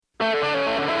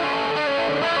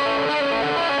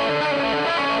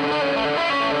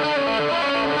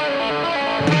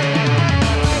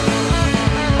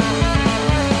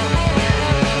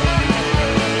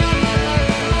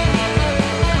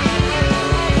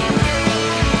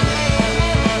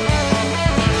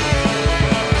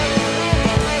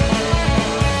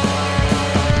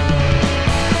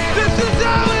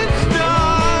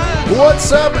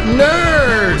What's up,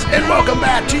 nerds? And welcome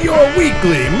back to your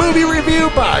weekly movie review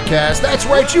podcast. That's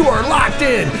right, you are locked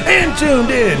in and tuned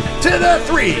in to the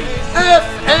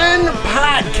 3FN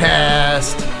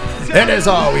Podcast. And as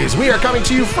always, we are coming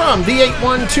to you from the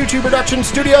 8122 Production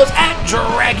Studios at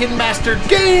Dragon Master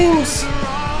Games.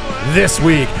 This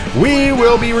week, we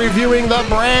will be reviewing the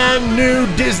brand new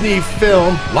Disney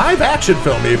film, live action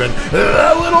film even,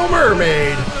 The Little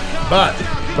Mermaid. But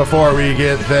before we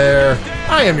get there,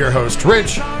 I am your host,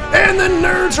 Rich, and the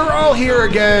nerds are all here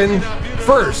again.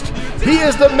 First, he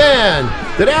is the man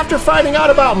that after finding out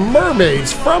about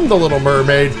mermaids from The Little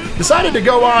Mermaid, decided to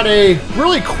go on a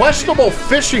really questionable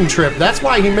fishing trip. That's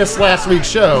why he missed last week's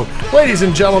show. Ladies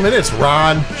and gentlemen, it's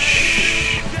Ron.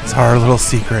 Shh, it's our little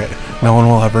secret. No one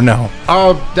will ever know.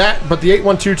 But the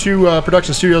 8122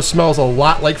 Production Studios smells a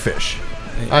lot like fish.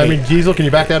 I mean, Diesel, can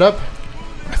you back that up?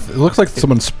 It looks like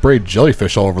someone sprayed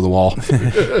jellyfish all over the wall.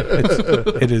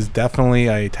 It is definitely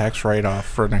a tax write-off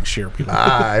for next year, people.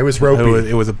 It was ropey.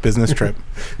 It was a business trip.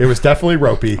 It was definitely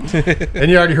ropey.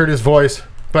 And you already heard his voice,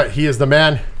 but he is the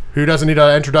man who doesn't need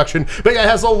an introduction, but yeah,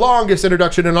 has the longest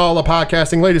introduction in all of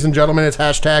podcasting. Ladies and gentlemen, it's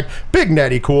hashtag Big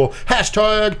Natty Cool,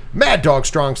 hashtag Mad Dog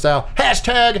Strong Style,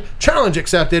 hashtag Challenge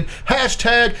Accepted,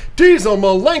 hashtag Diesel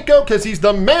Malenko, because he's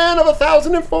the man of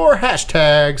 1,004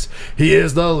 hashtags. He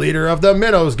is the leader of the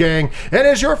Minnows Gang, and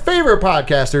is your favorite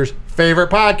podcaster's favorite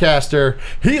podcaster.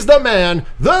 He's the man,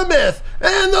 the myth,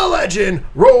 and the legend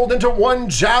rolled into one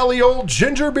jolly old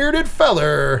ginger-bearded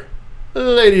feller.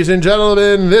 Ladies and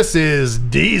gentlemen, this is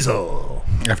Diesel.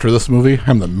 After this movie,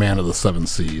 I'm the man of the 7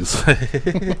 seas.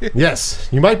 Yes,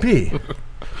 you might be.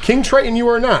 King Triton you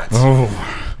are not.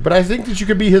 Oh. But I think that you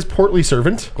could be his portly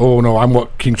servant. Oh, no, I'm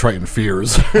what King Triton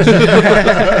fears.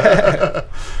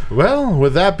 Well,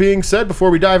 with that being said, before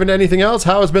we dive into anything else,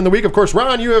 how has been the week? Of course,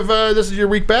 Ron, you have this is your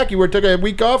week back. You took a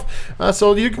week off,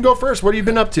 so you can go first. What have you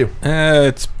been up to?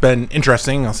 It's been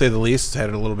interesting, I'll say the least. Had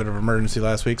a little bit of emergency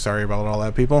last week. Sorry about all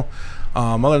that, people.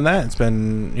 Other than that, it's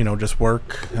been, just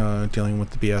work, dealing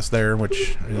with the BS there,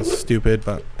 which is stupid,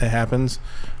 but it happens.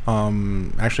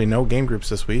 Actually, no game groups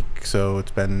this week, so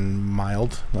it's been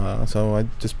mild. So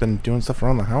I've just been doing stuff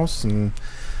around the house and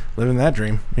living that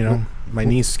dream, My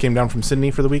niece came down from Sydney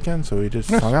for the weekend, so we just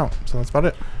hung out. So that's about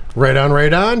it. Right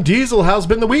on. Diesel, how's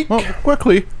been the week? Well,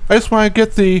 quickly, I just want to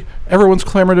get everyone's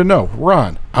clamor to know.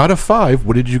 Ron, out of 5,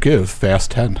 what did you give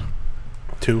Fast 10?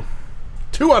 2.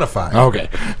 2 out of 5. Okay.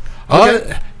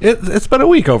 It's been a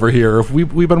week over here.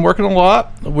 We've been working a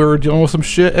lot. We're dealing with some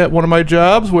shit at one of my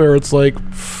jobs where it's like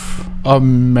a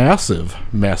massive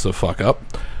fuck up.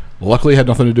 Luckily, it had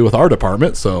nothing to do with our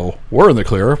department, so we're in the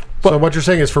clear. But so what you're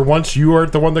saying is, for once, you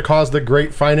aren't the one that caused the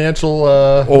great financial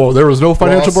there was no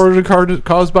financial burden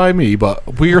caused by me,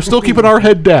 but we are still keeping our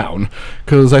head down,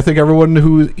 because I think everyone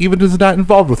who even is not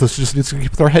involved with us just needs to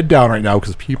keep their head down right now,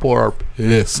 because people are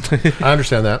pissed. I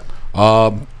understand that.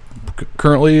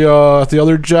 Currently, at the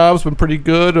other job's been pretty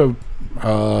good.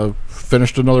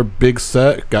 Finished another big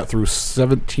set. Got through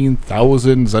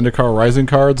 17,000 Zendikar Rising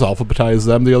cards. Alphabetized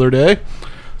them the other day.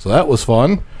 So that was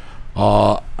fun.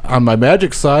 On my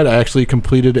Magic side, I actually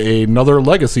completed another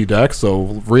Legacy deck.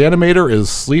 So Reanimator is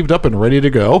sleeved up and ready to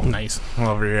go. Nice. I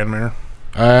love Reanimator.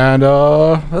 And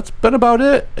that's been about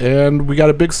it. And we got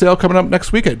a big sale coming up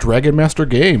next week at Dragon Master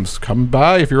Games. Come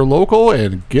by if you're local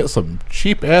and get some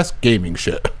cheap-ass gaming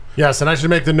shit. Yes, and I should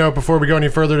make the note before we go any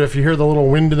further, if you hear the little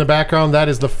wind in the background, that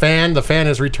is the fan. The fan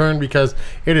has returned because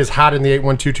it is hot in the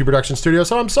 8122 Production Studio.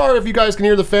 So I'm sorry if you guys can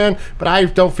hear the fan, but I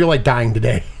don't feel like dying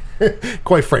today.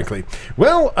 Quite frankly.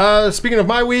 Well, speaking of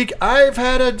my week, I've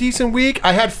had a decent week.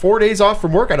 I had 4 days off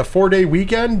from work. I had a 4-day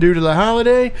weekend due to the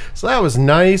holiday, so that was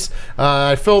nice.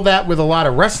 I filled that with a lot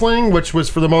of wrestling, which was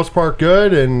for the most part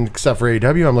good, and except for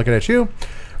AEW, I'm looking at you.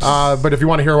 But if you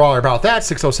want to hear all about that,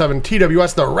 607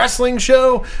 TWS, the wrestling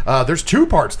show. There's 2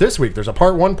 parts this week. There's a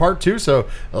part 1, part 2. So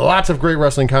lots of great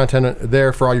wrestling content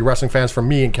there for all you wrestling fans from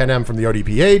me and Ken M from the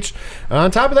ODPH. On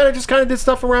top of that, I just kind of did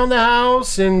stuff around the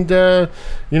house. And,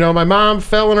 my mom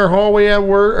fell in her hallway at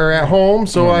work or at home.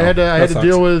 So I had to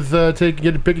deal with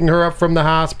picking her up from the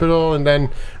hospital and then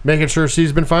making sure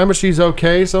she's been fine. But she's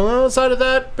okay. So outside of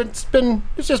that, it's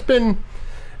just been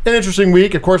an interesting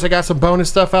week. Of course, I got some bonus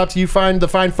stuff out to you, the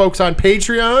fine folks on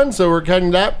Patreon, so we're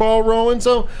getting that ball rolling.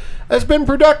 So it's been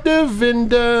productive,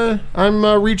 and I'm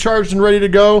recharged and ready to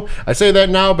go. I say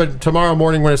that now, but tomorrow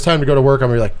morning when it's time to go to work, I'm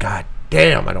going to be like, God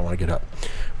damn, I don't want to get up.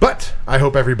 But I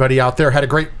hope everybody out there had a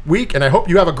great week, and I hope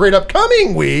you have a great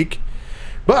upcoming week.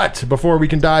 But before we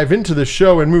can dive into the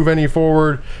show and move any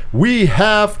forward, we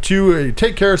have to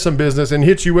take care of some business and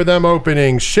hit you with them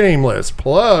opening shameless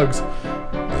plugs.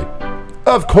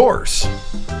 Of course,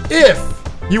 if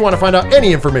you want to find out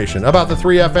any information about the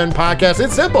 3FN podcast,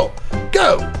 it's simple.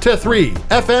 Go to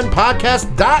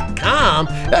 3fnpodcast.com.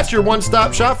 That's your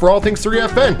one-stop shop for all things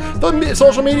 3FN. The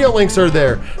social media links are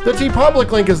there. The TeePublic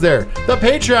link is there. The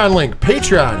Patreon link,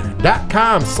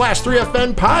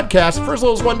 patreon.com/3FN podcast. For as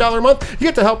little as $1 a month, you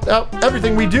get to help out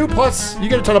everything we do, plus you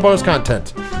get a ton of bonus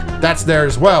content. That's there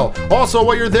as well. Also,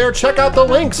 while you're there, check out the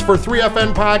links for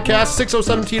 3FN Podcast,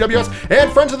 607 TWS,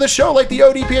 and friends of the show like the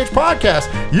ODPH Podcast.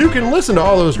 You can listen to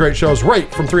all those great shows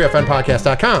right from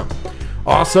 3FNpodcast.com.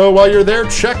 Also, while you're there,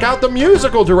 check out the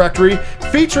musical directory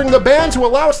featuring the bands who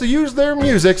allow us to use their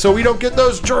music so we don't get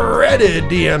those dreaded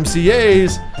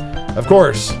DMCAs. Of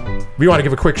course, we want to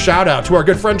give a quick shout out to our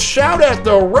good friend Shout at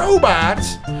the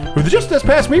Robots, who just this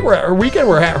past weekend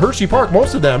were at Hershey Park,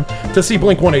 most of them, to see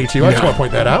Blink-182. I just want to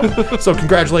point that out. So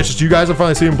congratulations to you guys on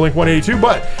finally seeing Blink-182.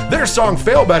 But their song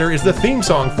Fail Better is the theme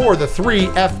song for the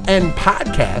 3FN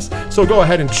podcast. So go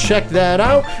ahead and check that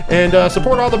out and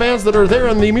support all the bands that are there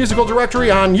in the musical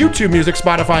directory on YouTube Music,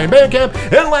 Spotify, and Bandcamp.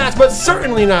 And last but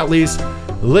certainly not least,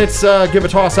 let's give a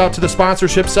toss out to the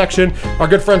sponsorship section. Our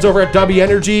good friends over at W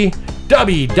Energy,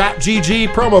 W.GG,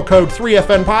 promo code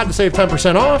 3FNPod to save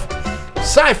 10% off.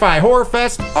 Sci-Fi Horror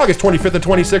Fest, August 25th and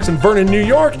 26th in Vernon, New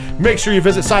York. Make sure you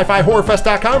visit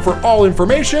sci-fi-horrorfest.com for all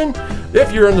information.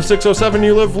 If you're in the 607,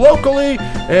 you live locally,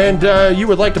 and you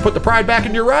would like to put the pride back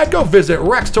in your ride, go visit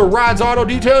Rex to Rods Auto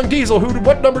Detailing Diesel.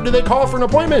 What number do they call for an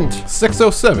appointment?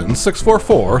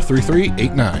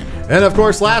 607-644-3389. And of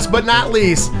course, last but not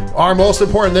least, our most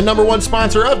important, the number one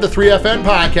sponsor of the 3FN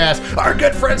podcast, our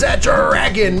good friends at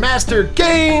Dragon Master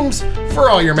Games. For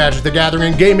all your Magic the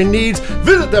Gathering gaming needs,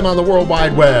 visit them on the World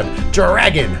Wide Web,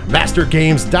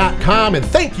 DragonMasterGames.com. And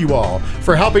thank you all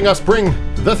for helping us bring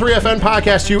the 3FN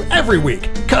podcast to you every week,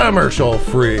 commercial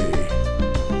free.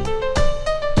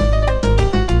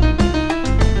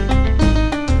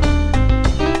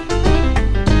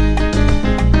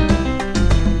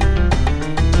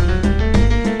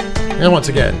 And once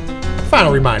again,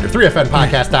 final reminder,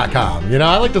 3FNpodcast.com. You know,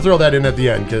 I like to throw that in at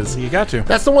the end because You got to.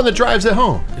 that's the one that drives it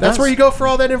home. That's where you go for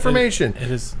all that information.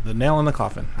 It is the nail in the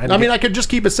coffin. I could just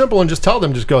keep it simple and just tell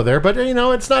them just go there, but you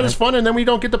know, it's not as fun, and then we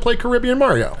don't get to play Caribbean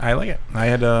Mario. I like it. I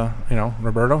had,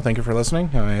 Roberto, thank you for listening.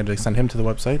 I had to send him to the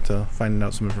website to find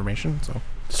out some information. So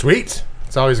Sweet.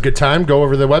 It's always a good time. Go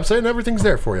over to the website and everything's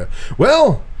there for you.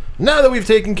 Well, now that we've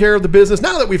taken care of the business,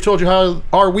 now that we've told you how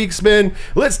our week's been,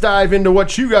 let's dive into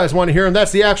what you guys want to hear, and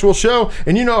that's the actual show.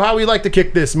 And you know how we like to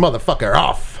kick this motherfucker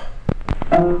off.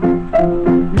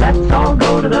 Let's all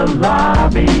go to the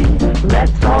lobby.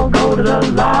 Let's all go to the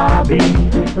lobby.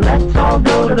 Let's all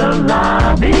go to the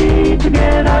lobby to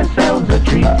get ourselves a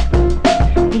treat.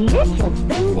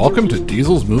 Welcome to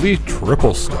Diesel's movie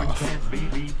Triple Stuff.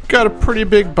 Got a pretty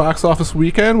big box office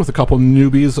weekend with a couple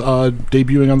newbies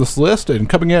debuting on this list, and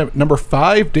coming in at number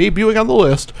 5, debuting on the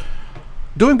list,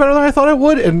 doing better than I thought it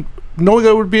would, and knowing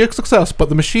it would be a success, but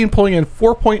The Machine pulling in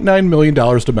 $4.9 million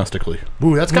domestically.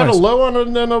 Ooh, that's kind of low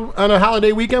on a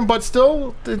holiday weekend, but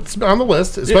still, it's on the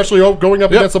list, especially going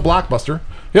up against a blockbuster.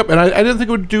 Yep, and I didn't think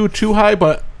it would do too high,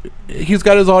 but he's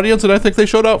got his audience, and I think they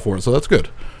showed out for it, so that's good.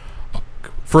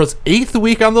 For its 8th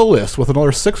week on the list, with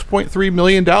another $6.3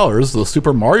 million, the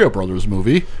Super Mario Brothers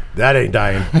movie. That ain't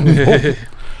dying.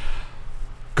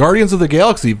 Guardians of the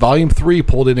Galaxy Volume 3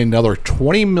 pulled in another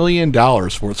 $20 million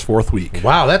for its 4th week.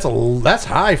 Wow, that's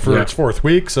high for its 4th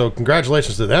week, so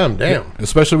congratulations to them. Damn. Yeah,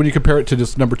 especially when you compare it to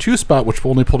this number 2 spot, which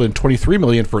only pulled in $23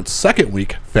 million for its 2nd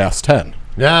week, Fast 10.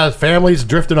 Yeah, family's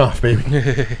drifting off, baby.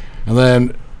 And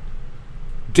then,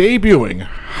 debuting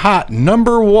hot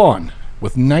number 1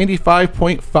 with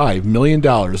 $95.5 million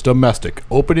domestic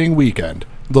opening weekend,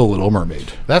 The Little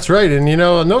Mermaid. That's right, and you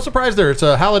know, no surprise there. It's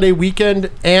a holiday weekend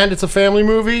and it's a family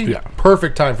movie. Yeah.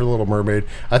 Perfect time for The Little Mermaid.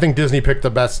 I think Disney picked the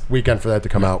best weekend for that to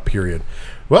come out, period.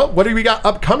 Well, what do we got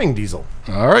upcoming, Diesel?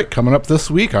 All right, coming up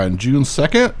this week on June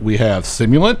 2nd, we have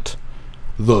Simulant,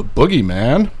 The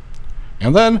Boogeyman,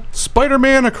 and then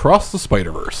Spider-Man Across the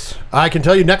Spider-Verse. I can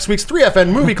tell you next week's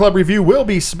 3FN Movie Club review will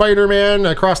be Spider-Man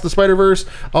Across the Spider-Verse.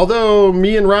 Although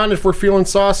me and Ron, if we're feeling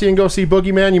saucy and go see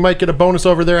Boogeyman, you might get a bonus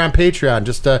over there on Patreon.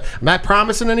 Just I'm not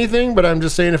promising anything, but I'm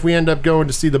just saying if we end up going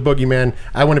to see the Boogeyman,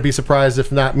 I wouldn't be surprised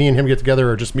if not me and him get together,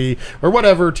 or just me, or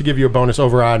whatever, to give you a bonus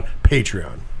over on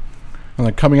Patreon. And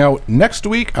then coming out next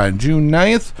week on June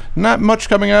 9th, not much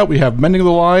coming out. We have Mending the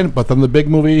Line, but then the big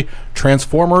movie,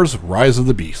 Transformers Rise of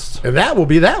the Beast. And that will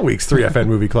be that week's 3FN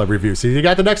Movie Club review. So you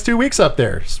got the next 2 weeks up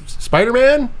there.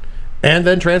 Spider-Man and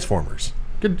then Transformers.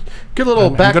 Good little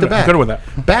I'm back good- to back. I'm good with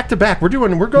that. Back to back. We're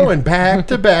going back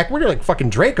to back. We're like fucking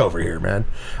Drake over here, man.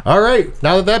 All right.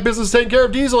 Now that business is taken care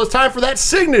of, Diesel, it's time for that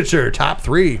signature top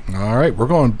 3. All right, we're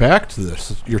going back to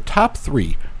this. Your top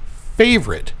 3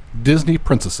 favorite Disney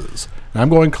princesses. And I'm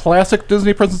going classic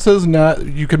Disney princesses. Not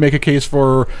you could make a case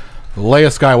for Leia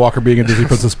Skywalker being a Disney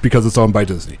princess because it's owned by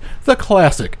Disney. The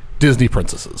classic Disney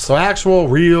princesses. So actual,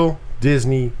 real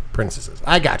Disney princesses.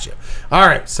 I got you. All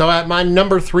right. So at my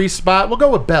number 3 spot, we'll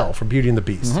go with Belle from Beauty and the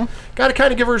Beast. Got to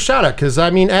kind of give her a shout out because, I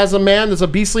mean, as a man that's a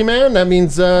beastly man, that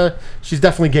means she's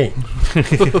definitely game.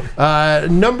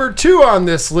 Number 2 on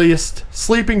this list,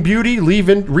 Sleeping Beauty.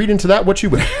 Read into that what you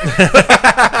will.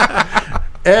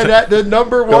 And at the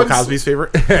number 1... Bill Cosby's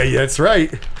favorite. Yeah, that's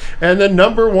right. And the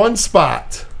number 1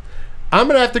 spot, I'm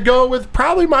going to have to go with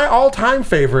probably my all-time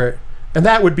favorite, and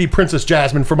that would be Princess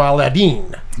Jasmine from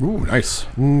Aladdin. Ooh, nice.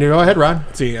 Go ahead, Ron.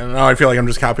 See, now I feel like I'm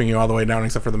just copying you all the way down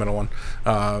except for the middle one.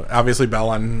 Obviously, Belle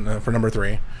on for number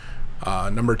 3.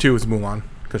 Number 2 is Mulan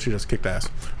because she just kicked ass.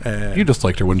 You just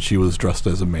liked her when she was dressed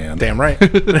as a man. Damn right.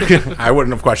 I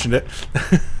wouldn't have questioned it.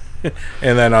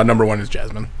 And then number 1 is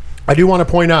Jasmine. I do want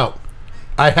to point out,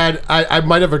 I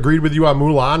might have agreed with you on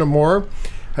Mulan or more.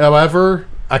 However,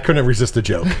 I couldn't resist the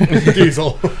joke.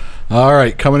 Diesel. All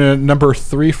right, coming in at number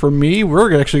 3 for me,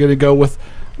 we're actually going to go with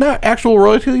not actual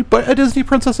royalty, but a Disney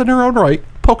princess in her own right,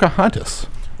 Pocahontas.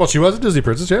 Well, she was a Disney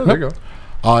princess. Yeah, there you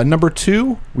go. Number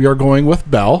 2, we are going with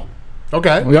Belle.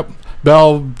 Okay. Yep.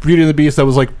 Belle, Beauty and the Beast, that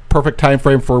was like perfect time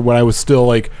frame for when I was still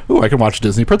like, ooh, I can watch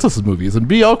Disney princesses movies and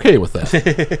be okay with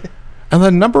that. And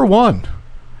then number 1,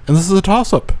 and this is a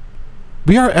toss-up,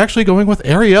 we are actually going with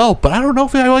Ariel, but I don't know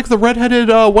if I like the redheaded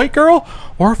white girl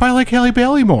or if I like Halle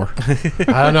Bailey more.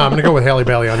 I don't know. I'm going to go with Halle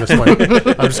Bailey on this one. I'm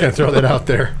just going to throw that out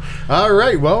there. All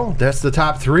right. Well, that's the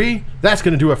top 3. That's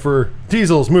going to do it for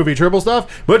Diesel's Movie Triple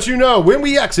Stuff. But you know, when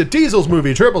we exit Diesel's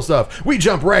Movie Triple Stuff, we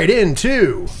jump right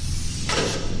into...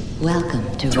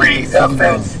 Welcome to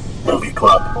 3FN Movie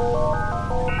Club.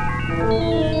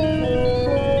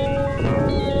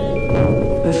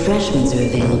 Refreshments are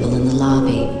available in the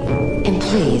lobby. And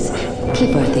please,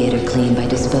 keep our theater clean by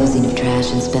disposing of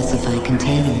trash in specified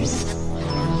containers.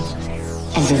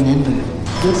 And remember,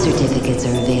 gift certificates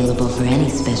are available for any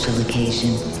special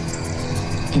occasion.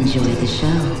 Enjoy the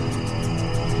show.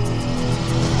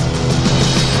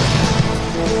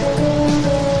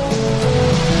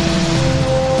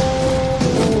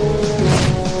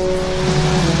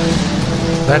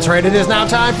 That's right, it is now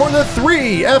time for the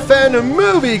 3FN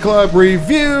Movie Club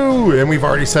review. And we've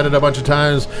already said it a bunch of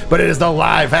times, but it is the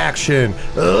live-action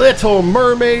Little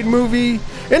Mermaid movie.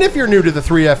 And if you're new to the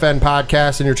 3FN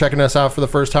podcast and you're checking us out for the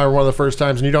first time or one of the first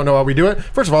times and you don't know how we do it,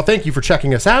 first of all, thank you for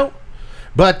checking us out.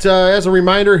 But as a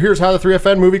reminder, here's how the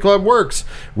 3FN Movie Club works.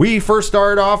 We first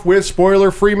start off with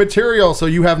spoiler-free material, so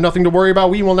you have nothing to worry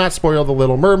about. We will not spoil The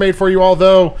Little Mermaid for you,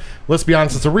 although, let's be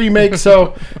honest, it's a remake,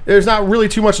 so there's not really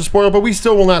too much to spoil, but we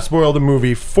still will not spoil the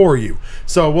movie for you.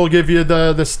 So we'll give you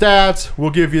the stats, we'll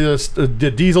give you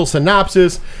the Diesel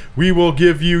synopsis, we will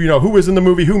give you, who was in the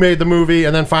movie, who made the movie,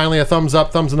 and then finally a thumbs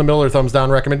up, thumbs in the middle, or thumbs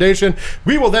down recommendation.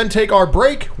 We will then take our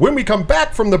break. When we come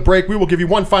back from the break, we will give you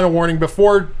one final warning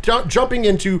before jumping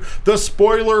into the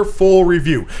spoiler full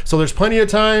review. So there's plenty of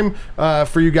time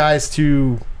for you guys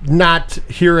to not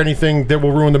hear anything that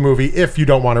will ruin the movie if you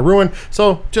don't want to ruin.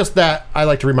 So just that, I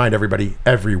like to remind everybody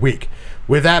every week.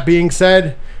 With that being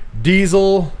said,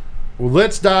 Diesel,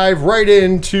 let's dive right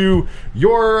into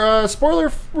your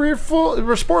spoiler-free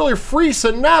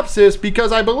synopsis,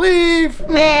 because I believe...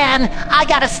 Man, I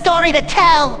got a story to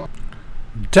tell.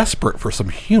 Desperate for some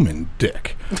human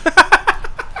dick.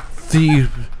 The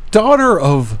daughter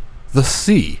of the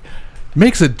sea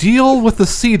makes a deal with the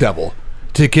sea devil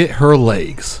to get her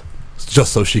legs,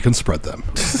 just so she can spread them.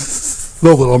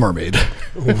 The Little Mermaid.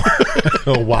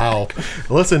 Oh, wow.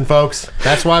 Listen, folks,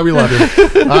 that's why we love you.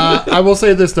 I will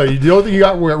say this, though. The only thing you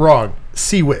got wrong,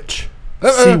 Sea Witch.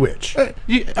 Sea Witch.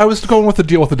 I was going with the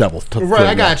deal with the devil. Right,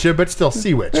 I got you, but still,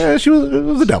 Sea Witch. She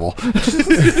was a devil.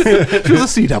 She was a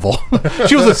sea devil.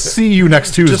 She was a see you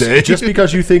next Tuesday. Just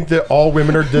because you think that all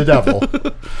women are the devil,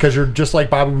 because you're just like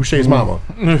Bobby Boucher's mama.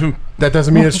 That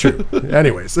doesn't mean it's true.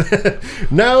 Anyways,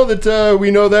 now that we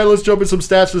know that, let's jump into some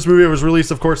stats for this movie. It was released,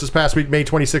 of course, this past week, May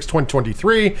 26,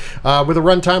 2023, with a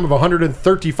runtime of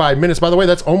 135 minutes. By the way,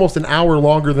 that's almost an hour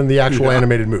longer than the actual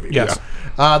animated movie. Yes.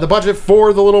 The budget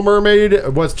for The Little Mermaid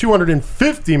was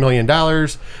 $250 million.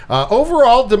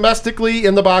 Overall, domestically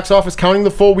in the box office, counting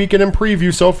the full weekend in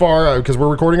preview so far, because we're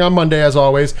recording on Monday as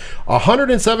always,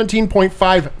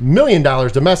 $117.5 million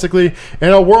domestically,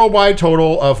 and a worldwide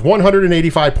total of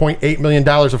 $185.8 $8 million.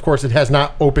 Of course, it has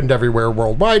not opened everywhere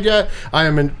worldwide yet. I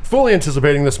am fully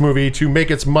anticipating this movie to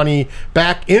make its money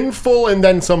back in full and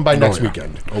then some by next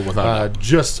weekend. Without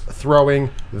just throwing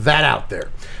that out there.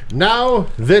 Now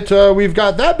that we've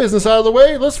got that business out of the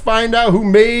way, let's find out who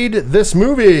made this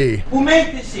movie. Who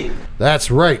made this shit? That's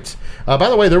right. By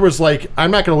the way, there was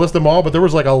I'm not going to list them all, but there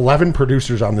was 11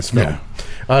 producers on this film.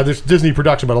 There's Disney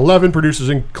production, but 11 producers,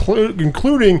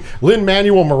 including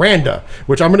Lin-Manuel Miranda,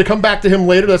 which I'm going to come back to him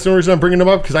later. That's the only reason I'm bringing him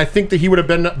up, because I think that he would have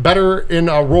been better in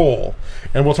a role.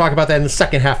 And we'll talk about that in the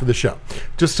second half of the show.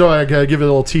 Just so I give you a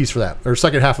little tease for that, or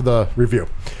second half of the review.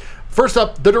 First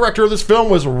up, the director of this film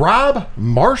was Rob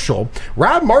Marshall.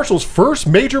 Rob Marshall's first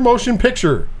major motion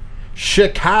picture,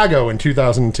 Chicago, in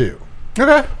 2002.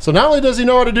 Okay. So not only does he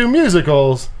know how to do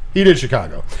musicals, he did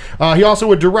Chicago. He also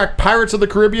would direct Pirates of the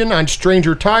Caribbean on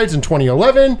Stranger Tides in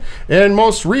 2011, and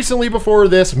most recently before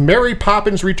this, Mary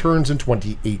Poppins Returns in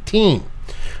 2018.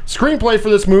 Screenplay for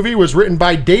this movie was written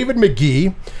by David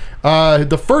McGee.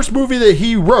 The first movie that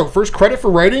he wrote, first credit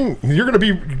for writing,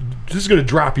 this is going to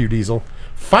drop you, Diesel,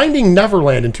 Finding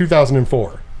Neverland in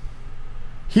 2004.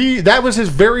 That was his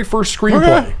very first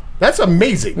screenplay. Okay. That's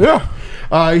amazing. Yeah.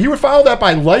 He would follow that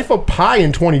by Life of Pi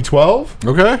in 2012.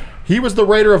 Okay. He was the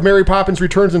writer of Mary Poppins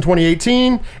Returns in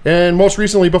 2018, and most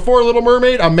recently, before Little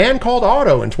Mermaid, A Man Called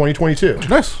Otto in 2022.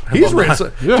 Nice. He's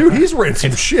written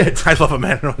some shit. I love a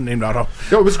man named Otto.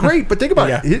 No, it was great, but think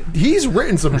about it. He's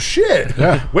written some shit.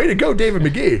 Yeah. Way to go, David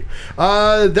McGee.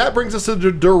 That brings us to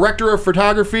the director of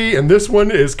photography, and this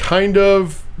one is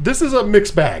this is a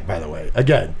mixed bag, by the way.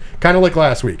 Again, kind of like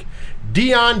last week.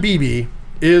 Dion Beebe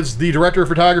is the director of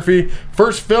photography.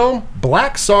 First film,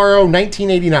 Black Sorrow,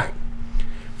 1989.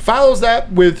 Follows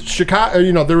that with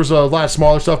Chicago. There was a lot of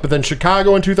smaller stuff, but then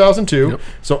Chicago in 2002. Yep.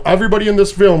 So everybody in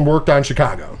this film worked on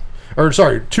Chicago. Or,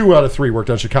 sorry, 2 out of 3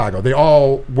 worked on Chicago. They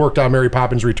all worked on Mary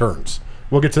Poppins Returns.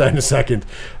 We'll get to that in a second.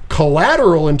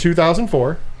 Collateral in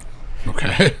 2004.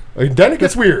 Okay. Then it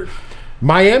gets weird.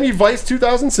 Miami Vice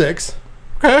 2006.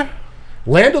 Okay.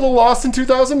 Land of the Lost in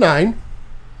 2009.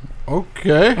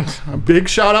 Okay. A big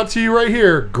shout out to you right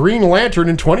here. Green Lantern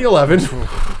in 2011.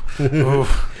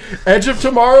 Edge of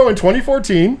Tomorrow in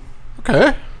 2014.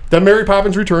 Okay. Then Mary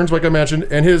Poppins Returns, like I mentioned,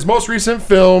 and his most recent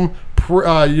film,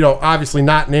 obviously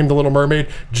not named The Little Mermaid,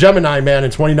 Gemini Man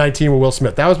in 2019 with Will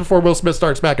Smith. That was before Will Smith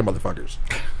started smacking motherfuckers.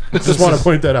 Just want to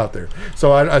point that out there.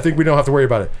 So I think we don't have to worry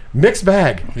about it. Mixed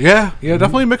bag. Yeah,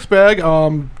 definitely a mixed bag.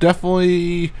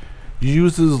 Definitely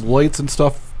uses lights and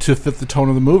stuff to fit the tone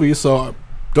of the movie, so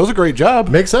does a great job.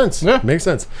 Makes sense. Yeah. Makes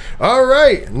sense. All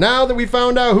right. Now that we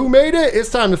found out who made it, it's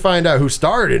time to find out who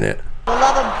starred in it. For the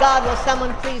love of God, will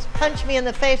someone please punch me in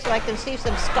the face so I can see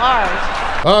some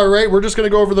scars? All right, we're just going to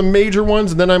go over the major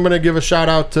ones, and then I'm going to give a shout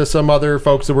out to some other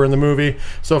folks that were in the movie.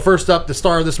 So first up, the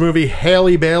star of this movie,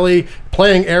 Halle Bailey,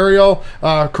 playing Ariel.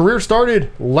 Career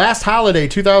started last holiday,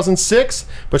 2006,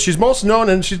 but she's most known,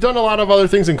 and she's done a lot of other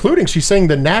things, including she sang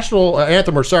the national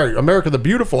anthem, America the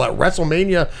Beautiful, at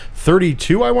WrestleMania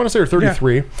 32, I want to say, or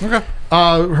 33. Yeah. Okay.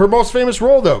 Her most famous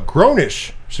role, though,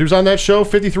 Grownish. She was on that show,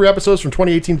 53 episodes from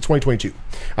 2018 to 2022.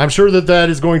 I'm sure that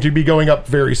is going to be going up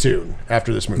very soon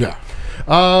after this movie. Yeah.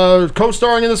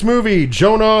 Co-starring in this movie,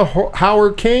 Jonah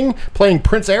Howard King playing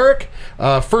Prince Eric.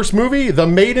 First movie, The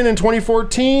Maiden in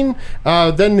 2014.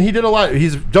 Then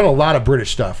he's done a lot of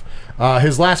British stuff.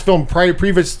 His last film,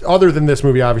 previous, other than this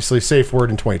movie, obviously, Safe Word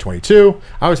in 2022.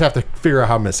 I always have to figure out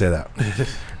how I'm going to say that.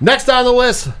 Next on the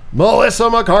list, Melissa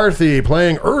McCarthy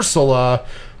playing Ursula.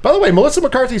 By the way, Melissa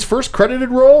McCarthy's first credited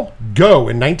role, Go,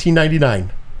 in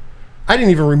 1999. I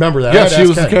didn't even remember that. Yeah, she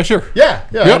was the cashier. Yeah,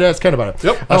 I had to ask Ken about it.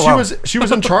 Yep. She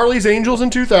was in Charlie's Angels in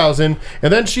 2000,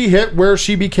 and then she hit where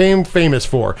she became famous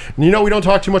for. And we don't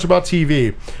talk too much about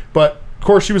TV, but of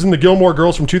course, she was in the Gilmore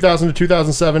Girls from 2000 to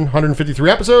 2007,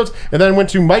 153 episodes, and then went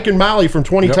to Mike and Molly from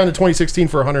 2010 to 2016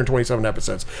 for 127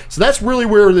 episodes. So that's really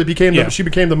where she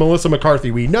became the Melissa McCarthy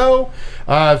we know.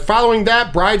 Following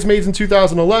that, Bridesmaids in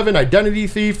 2011, Identity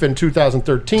Thief in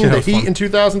 2013, The Heat in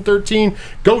 2013,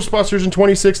 Ghostbusters in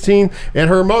 2016, and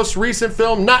her most recent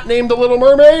film, not named The Little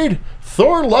Mermaid,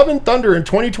 Thor: Love and Thunder in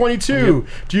 2022.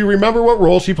 Yep. Do you remember what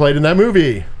role she played in that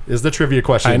movie? Is the trivia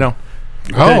question. I know.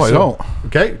 Okay, I don't.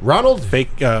 Okay, Ronald?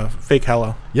 Fake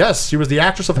Hella. Yes, she was the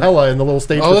actress of Hella in the little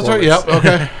stage Oh, that's right. performance.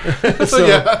 Yep. Okay. So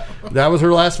that was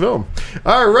her last film.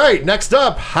 All right, next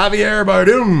up, Javier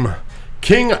Bardem,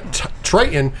 King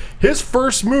Triton. His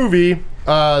first movie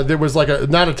there was like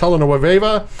not a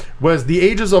telenovela, was The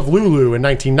Ages of Lulu in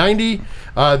 1990.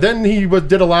 Then he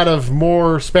did a lot of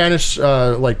more Spanish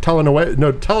like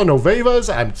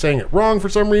telenovelas. I'm saying it wrong for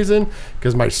some reason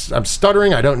because I'm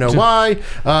stuttering. I don't know why.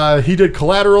 He did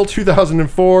Collateral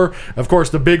 2004. Of course,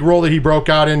 the big role that he broke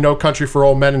out in, No Country for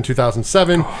Old Men in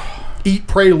 2007. Eat,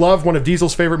 Pray, Love, one of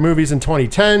Diesel's favorite movies in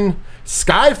 2010.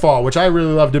 Skyfall, which I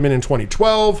really loved him in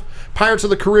 2012. Pirates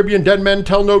of the Caribbean, Dead Men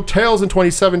Tell No Tales in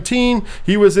 2017.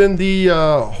 He was in the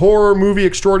horror movie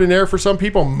extraordinaire for some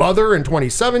people, Mother in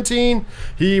 2017.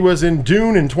 He was in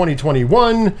Dune in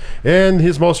 2021. And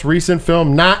his most recent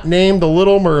film, not named The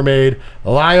Little Mermaid,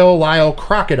 Lyle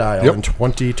Crocodile in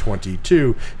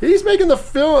 2022. He's making the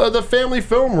family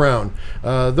film round.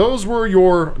 Those were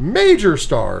your major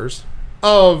stars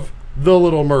of The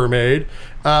Little Mermaid.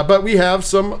 But we have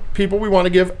some people we want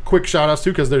to give quick shout outs to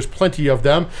because there's plenty of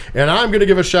them. And I'm going to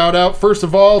give a shout out, first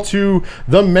of all, to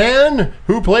the man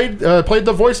who played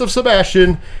the voice of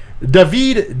Sebastian,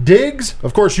 David Diggs.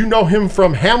 Of course, you know him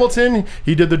from Hamilton.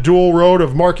 He did the dual role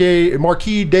of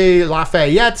Marquis de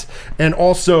Lafayette and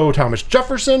also Thomas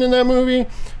Jefferson in that movie.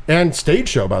 And Stage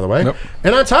Show, by the way. Yep.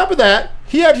 And on top of that,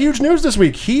 he had huge news this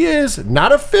week. He is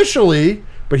not officially,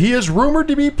 but he is rumored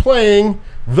to be playing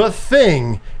the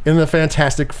Thing in the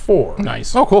Fantastic Four.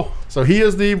 Nice. Oh, cool. So he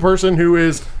is the person who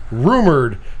is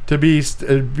rumored to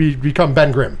become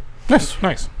Ben Grimm.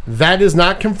 Nice. That is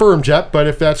not confirmed yet, but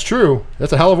if that's true,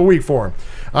 that's a hell of a week for him.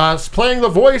 Playing the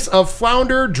voice of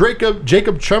Flounder,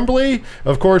 Jacob Tremblay.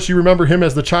 Of course, you remember him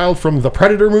as the child from the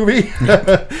Predator movie.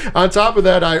 On top of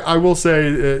that, I will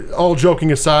say, all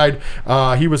joking aside,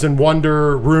 he was in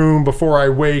Wonder, Room, Before I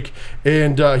Wake,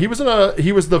 and he was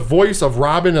the voice of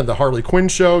Robin at the Harley Quinn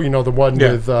show. You know, the one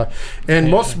with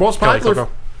most popular.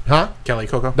 Coco. Huh? Kelly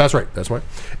Coco. That's right.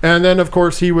 And then, of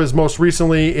course, he was most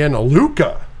recently in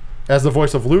Luca as the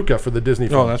voice of Luca for the Disney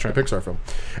film. Oh, that's right. The Pixar film.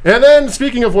 And then,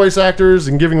 speaking of voice actors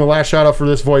and giving the last shout out for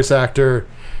this voice actor,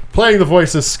 playing the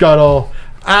voice of Scuttle,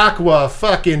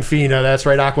 Aquafina. That's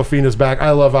right, Aquafina's back.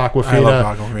 I love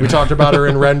Aquafina. We talked about her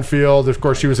in Renfield. Of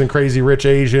course, she was in Crazy Rich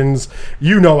Asians.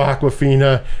 You know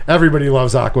Aquafina. Everybody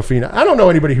loves Aquafina. I don't know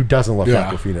anybody who doesn't love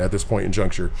Aquafina at this point in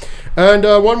juncture. And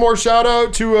one more shout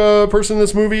out to a person in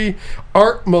this movie.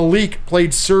 Art Malik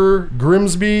played Sir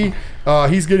Grimsby.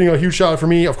 He's getting a huge shout out for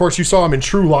me. Of course, you saw him in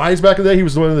True Lies back in the day. He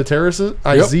was one of the terrorists,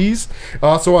 Aziz.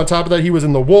 So on top of that, he was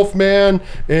in The Wolfman,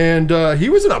 and he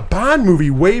was in a Bond movie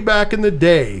way back in the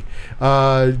day.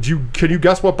 Can you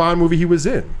guess what Bond movie he was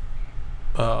in?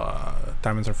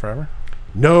 Diamonds Are Forever?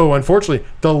 No, unfortunately,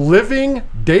 The Living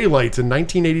Daylights in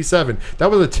 1987.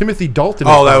 That was a Timothy Dalton.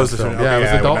 Oh, that was the film. film. Yeah, it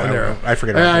was the Dalton era. I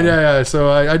forget. Yeah.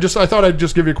 So I thought I'd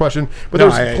just give you a question, but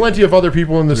there's plenty of other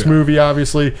people in this movie.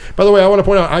 Obviously, by the way, I want to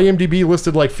point out IMDb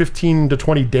listed like 15 to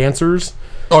 20 dancers.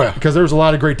 Oh yeah, because there was a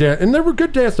lot of great dance, and there were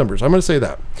good dance numbers. I'm going to say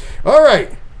that. All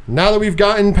right. Now that we've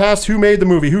gotten past who made the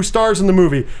movie, who stars in the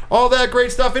movie, all that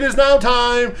great stuff, it is now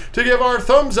time to give our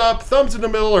thumbs up, thumbs in the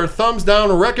middle, or thumbs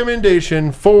down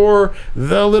recommendation for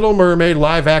The Little Mermaid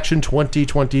live action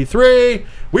 2023.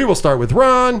 We will start with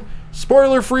Ron.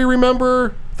 Spoiler free,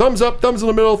 remember. Thumbs up, thumbs in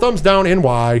the middle, thumbs down, and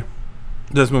why?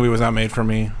 This movie was not made for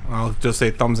me. I'll just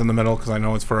say thumbs in the middle because I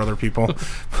know it's for other people,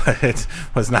 but it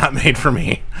was not made for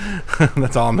me.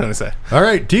 That's all I'm going to say. All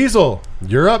right, Diesel,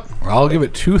 you're up. I'll give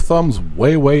it 2 thumbs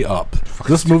way up.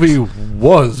 This movie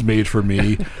was made for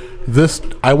me.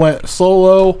 I went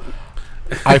solo.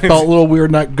 I felt a little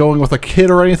weird not going with a kid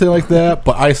or anything like that,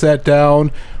 but I sat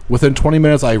down. Within 20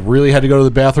 minutes, I really had to go to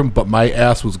the bathroom, but my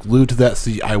ass was glued to that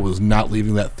seat. I was not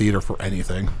leaving that theater for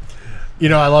anything. You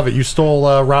know, I love it. You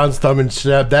stole Ron's thumb and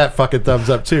stabbed that fucking thumbs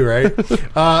up too, right?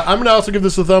 I'm going to also give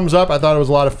this a thumbs up. I thought it was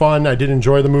a lot of fun. I did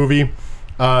enjoy the movie.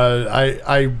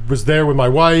 I was there with my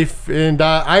wife, and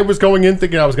I was going in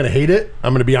thinking I was going to hate it.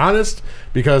 I'm going to be honest,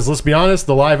 because let's be honest,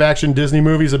 the live-action Disney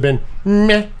movies have been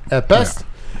meh at best. Yeah.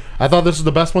 I thought this was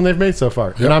the best one they've made so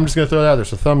far, and I'm just going to throw that out there.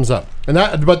 So thumbs up. Then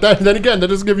again, that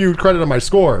doesn't give you credit on my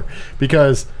score,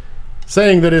 because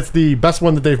saying that it's the best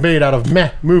one that they've made out of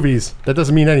meh movies, that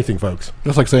doesn't mean anything, folks.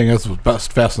 Just like saying it's the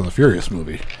best Fast and the Furious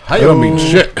movie. I don't mean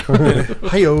shit.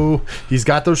 Hi-yo. He's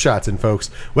got those shots in, folks.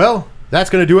 Well, that's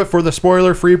going to do it for the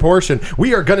spoiler-free portion.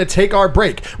 We are going to take our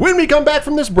break. When we come back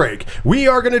from this break, we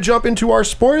are going to jump into our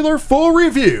spoiler-full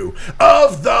review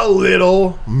of The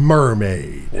Little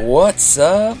Mermaid. What's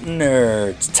up,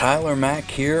 nerds? Tyler Mack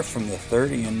here from the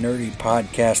 30 and Nerdy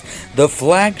podcast, the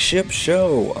flagship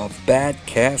show of Bad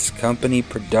Cast Company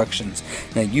Productions.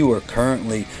 Now, you are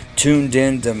currently tuned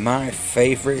in to my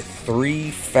favorite 3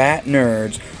 fat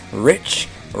nerds, Rich,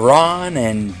 Ron,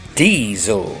 and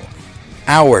Diesel.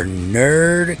 Our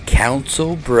Nerd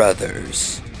Council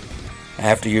brothers.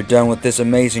 After you're done with this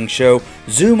amazing show,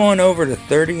 zoom on over to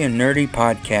 30 and Nerdy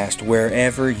Podcast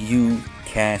wherever you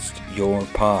cast your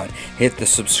pod. Hit the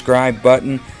subscribe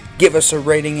button, give us a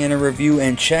rating and a review,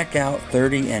 and check out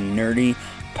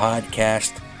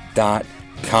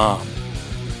 30andnerdypodcast.com.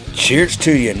 Cheers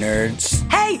to you,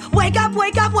 nerds. Hey, wake up,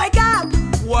 wake up, wake up!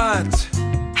 What?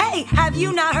 Hey, have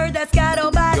you not heard the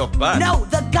scuttlebutt? Your butt? No,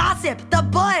 the gossip, the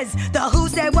buzz, the who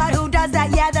said what, who does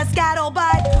that, yeah, the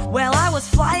scuttlebutt. Well, I was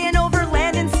flying over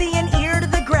land and sea and ear to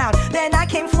the ground. Then I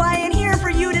came flying here for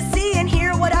you to see and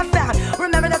hear what I found.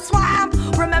 Remember the swamp?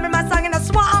 Remember my song in the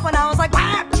swamp when I was like,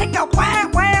 whap, chicka,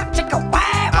 whap, whap, chicka,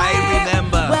 whap, I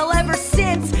remember. Well, ever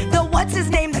since, the what's his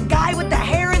name, the guy with the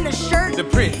hair and the shirt? The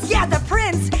prince. Yeah, the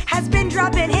prince has been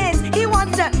dropping hints. He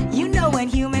wants to, you know when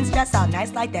humans dress all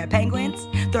nice like they're penguins?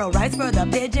 Throw rice for the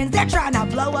pigeons, they're trying to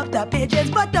blow up the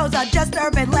pigeons, but those are just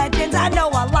urban legends. I know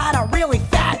a lot of really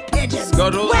fat pigeons.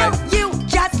 Scuttle, well, you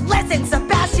just listen,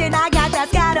 Sebastian, I got that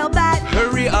scuttlebutt.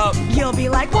 Hurry up. You'll be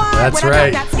like, what? That's when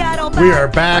right. I got that scuttlebutt? We are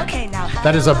back. Okay, now,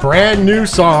 That is a brand new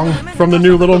song from the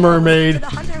new Little Mermaid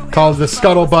called The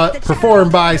Scuttlebutt,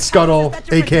 performed by Scuttle,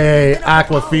 aka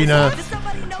Aquafina.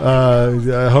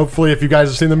 Hopefully, if you guys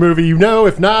have seen the movie, you know.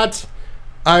 If not,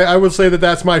 I would say that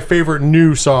that's my favorite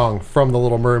new song from The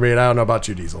Little Mermaid. I don't know about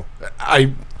you, Diesel.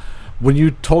 When you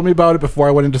told me about it before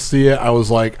I went in to see it, I was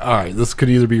like, all right, this could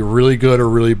either be really good or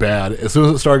really bad. As soon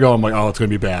as it started going, I'm like, oh, it's going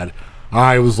to be bad.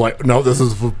 I was like, no, this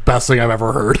is the best thing I've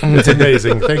ever heard. It's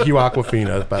amazing. Thank you,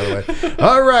 Aquafina, by the way.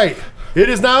 All right. It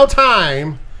is now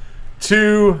time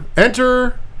to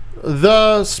enter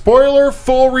the spoiler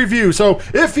full review. So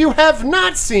if you have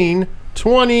not seen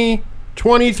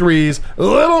 2023's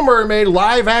Little Mermaid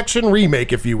live action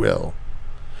remake, if you will,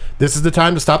 this is the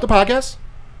time to stop the podcast,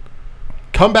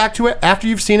 come back to it after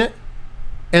you've seen it,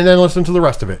 and then listen to the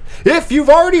rest of it. If you've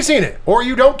already seen it, or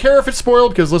you don't care if it's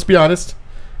spoiled, because let's be honest,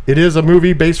 it is a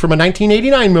movie based from a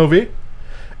 1989 movie,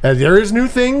 and there is new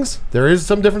things, there is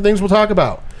some different things we'll talk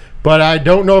about, but I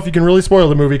don't know if you can really spoil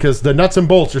the movie because the nuts and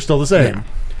bolts are still the same. Yeah.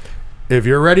 If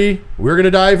you're ready, we're going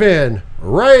to dive in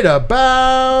right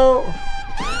about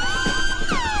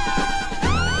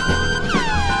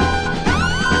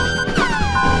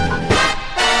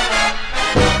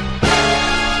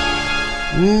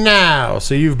now.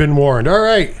 So you've been warned. All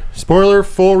right, spoiler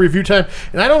full review time.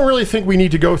 And I don't really think we need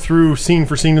to go through scene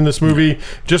for scene in this movie,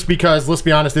 just because, let's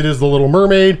be honest, it is The Little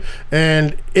Mermaid,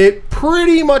 and it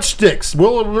pretty much sticks.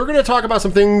 We're going to talk about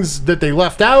some things that they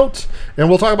left out, and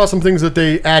we'll talk about some things that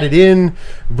they added in.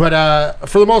 But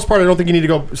for the most part, I don't think you need to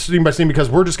go scene by scene,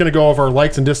 because we're just going to go over our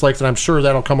likes and dislikes, and I'm sure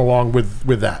that'll come along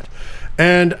with that.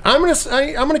 And I'm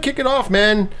gonna kick it off,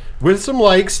 man, with some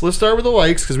likes. Let's start with the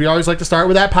likes, because we always like to start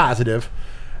with that positive.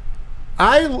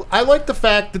 I like the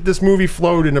fact that this movie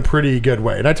flowed in a pretty good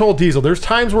way. And I told Diesel, there's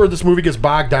times where this movie gets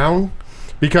bogged down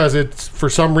because it's, for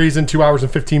some reason, 2 hours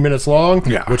and 15 minutes long,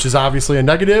 which is obviously a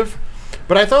negative.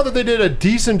 But I thought that they did a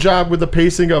decent job with the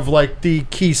pacing of, like, the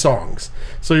key songs.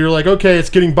 So you're like, okay, it's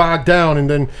getting bogged down. And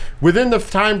then within the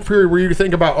time period where you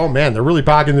think about, oh, man, they're really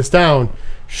bogging this down,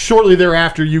 shortly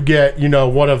thereafter, you get,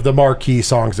 one of the marquee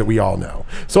songs that we all know.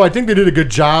 So I think they did a good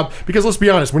job, because let's be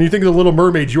honest, when you think of The Little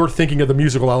Mermaid, you're thinking of the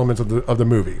musical elements of the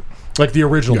movie, like the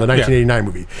original, the 1989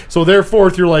 movie. So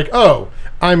therefore, you're like, oh,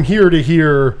 I'm here to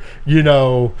hear,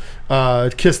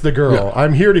 Kiss the Girl. Yeah.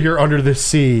 I'm here to hear Under the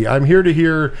Sea. I'm here to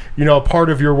hear, Part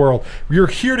of Your World. You're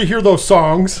here to hear those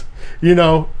songs,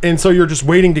 and so you're just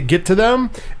waiting to get to them.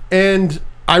 And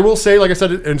I will say, like I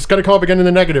said, and it's going to come up again in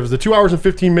the negatives, the 2 hours and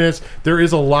 15 minutes, there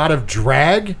is a lot of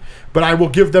drag, but I will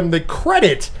give them the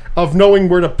credit of knowing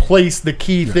where to place the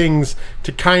key things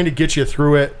to kind of get you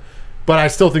through it. But I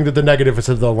still think that the negative is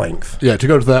the length. Yeah, to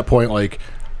go to that point, like,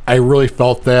 I really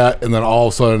felt that, and then all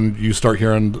of a sudden you start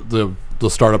hearing the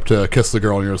startup to Kiss the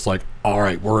Girl, and you're just like, all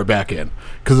right, we're back in.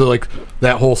 Because, like,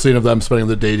 that whole scene of them spending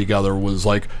the day together was,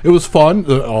 like, it was fun.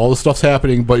 All the stuff's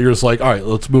happening, but you're just like, all right,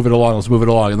 let's move it along.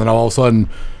 And then all of a sudden,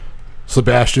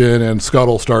 Sebastian and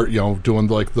Scuttle start, doing,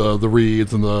 like, the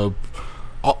reeds and the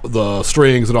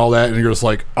strings and all that, and you're just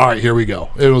like, all right, here we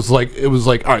go. It was like, all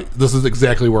right, this is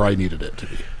exactly where I needed it to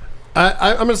be.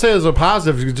 I'm going to say as a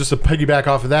positive, just to piggyback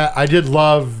off of that, I did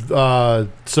love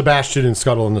Sebastian and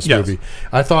Scuttle in this movie.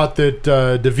 I thought that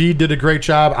David did a great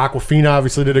job. Aquafina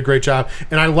obviously did a great job.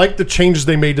 And I liked the changes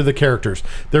they made to the characters.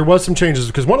 There was some changes,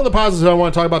 because one of the positives I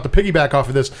want to talk about to piggyback off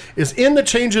of this is in the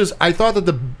changes, I thought that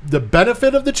the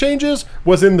benefit of the changes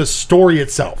was in the story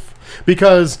itself.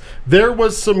 Because there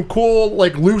was some cool,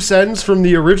 like, loose ends from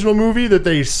the original movie that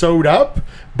they sewed up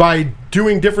by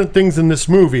doing different things in this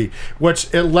movie,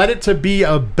 which it led it to be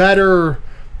a better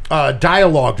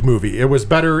dialogued movie. It was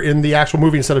better in the actual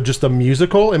movie instead of just a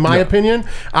musical, in my opinion.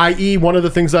 I.e., one of the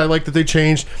things that I like that they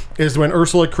changed is when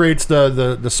Ursula creates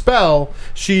the spell,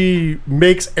 she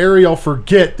makes Ariel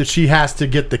forget that she has to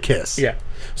get the kiss. Yeah.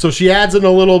 So she adds in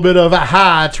a little bit of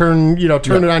turn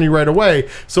it on you right away.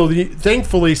 So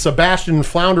thankfully Sebastian and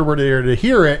Flounder were there to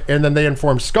hear it, and then they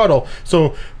informed Scuttle.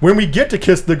 So when we get to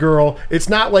kiss the girl, it's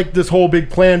not like this whole big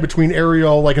plan between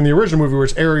Ariel, like in the original movie, where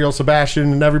it's Ariel,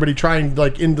 Sebastian, and everybody trying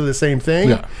like into the same thing.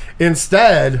 Yeah.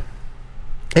 Instead,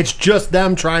 it's just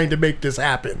them trying to make this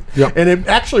happen. Yep. And it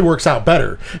actually works out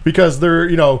better because they're,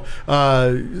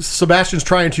 Sebastian's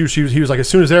trying to, he was like, as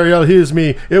soon as Ariel hears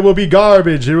me, it will be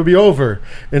garbage. It will be over.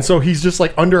 And so he's just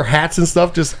like under hats and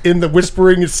stuff, just in the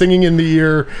whispering and singing in the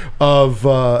ear of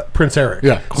Prince Eric.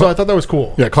 Yeah. So I thought that was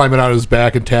cool. Yeah, climbing on his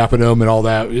back and tapping him and all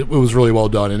that. It was really well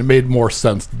done. And it made more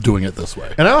sense doing it this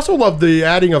way. And I also love the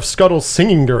adding of Scuttle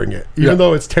singing during it, even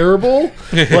though it's terrible.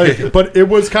 But it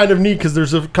was kind of neat because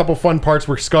there's a couple fun parts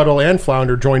where Scuttle and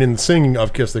Flounder join in the singing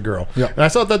of Kiss the Girl. Yeah. And I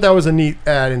thought that was a neat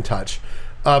add in touch.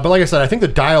 But like I said, I think the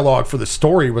dialogue for the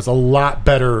story was a lot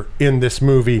better in this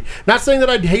movie. Not saying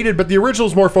that I hated, but the original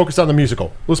is more focused on the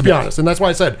musical. Let's be honest. And that's why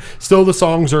I said, still the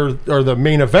songs are the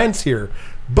main events here.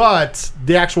 But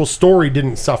the actual story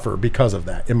didn't suffer because of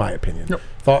that, in my opinion. Yep.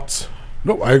 Thoughts?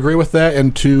 No, I agree with that.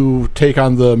 And to take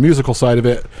on the musical side of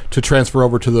it, to transfer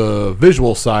over to the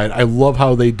visual side, I love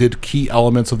how they did key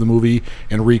elements of the movie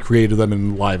and recreated them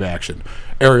in live action.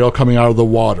 Ariel coming out of the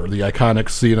water, the iconic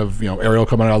scene of Ariel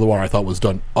coming out of the water, I thought was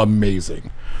done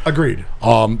amazing. Agreed.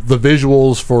 The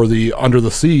visuals for the under the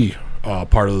sea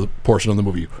portion of the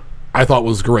movie, I thought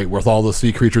was great, with all the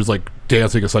sea creatures like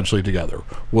dancing essentially together,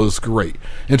 was great.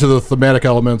 Into the thematic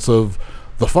elements of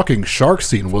the fucking shark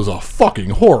scene was a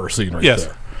fucking horror scene right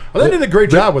there. Well, they did a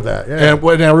great job with that. Yeah. And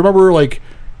when I remember, like,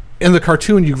 in the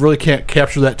cartoon, you really can't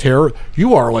capture that terror.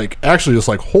 You are, like, actually just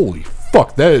like, holy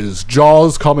fuck, that is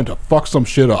Jaws coming to fuck some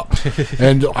shit up.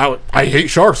 And I hate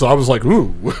sharks, so I was like,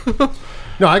 ooh.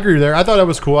 No, I agree there. I thought that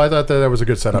was cool. I thought that was a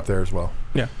good setup there as well.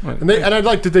 Yeah. And I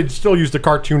liked that they still used the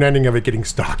cartoon ending of it getting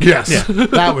stuck. Yes. Yeah.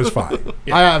 That was fine.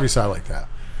 Yeah. I like that.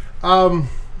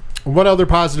 What other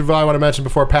positive I want to mention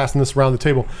before passing this around the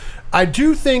table? I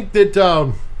do think that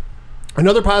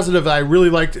another positive that I really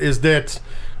liked is that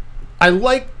I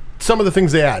liked some of the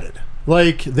things they added.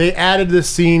 Like, they added this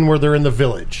scene where they're in the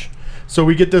village. So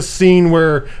we get this scene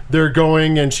where they're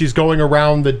going and she's going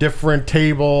around the different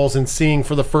tables and seeing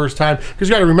for the first time. Because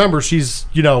you got to remember, she's,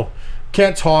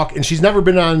 can't talk and she's never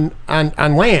been on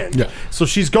land. Yeah. So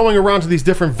she's going around to these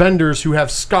different vendors who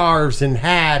have scarves and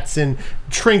hats and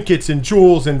trinkets and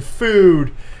jewels and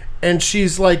food. And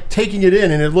she's like taking it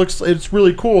in, and it's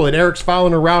really cool. And Eric's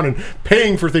following around and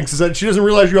paying for things. She doesn't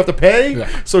realize you have to pay,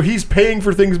 so he's paying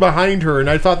for things behind her. And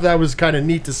I thought that was kind of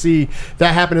neat to see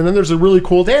that happen. And then there's a really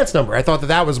cool dance number. I thought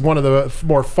that was one of the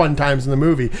more fun times in the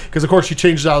movie because, of course, she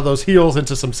changes out of those heels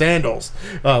into some sandals,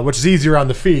 which is easier on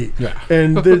the feet. Yeah.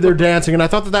 And they're dancing, and I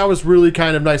thought that was really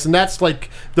kind of nice. And that's like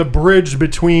the bridge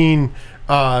between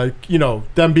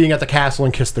them being at the castle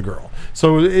and Kiss the Girl.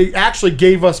 So it actually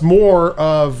gave us more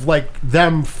of like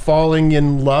them falling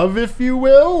in love, if you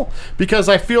will, because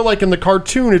I feel like in the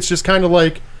cartoon it's just kind of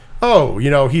like, oh,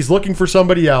 he's looking for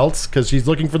somebody else because he's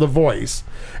looking for the voice,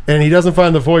 and he doesn't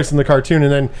find the voice in the cartoon,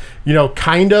 and then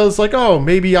kind of is like, oh,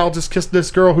 maybe I'll just kiss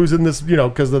this girl who's in this,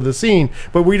 because of the scene,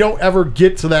 but we don't ever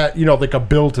get to that, like a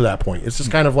build to that point. It's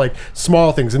just kind of like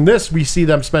small things. In this, we see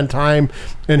them spend time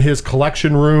in his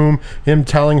collection room, him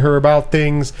telling her about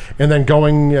things, and then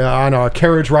going on a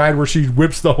carriage ride where she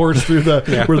whips the horse through the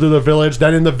through the village,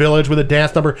 then in the village with a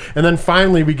dance number, and then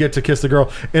finally we get to Kiss the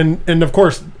Girl, and of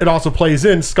course it also plays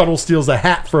in Scuttle steals a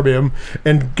hat from him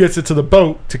and gets it to the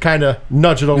boat to kind of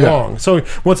nudge it along. So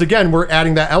once again, we're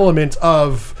adding that element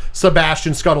of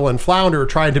Sebastian, Scuttle, and Flounder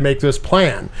trying to make this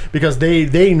plan because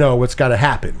they know what's got to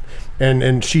happen,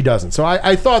 and she doesn't. So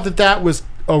I thought that was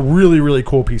a really, really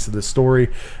cool piece of this story.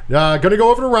 Gonna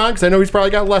go over to Ron because I know he's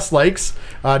probably got less likes.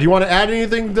 Do you want to add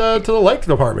anything to the like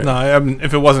department? No,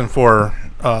 if it wasn't for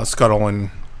Scuttle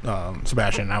and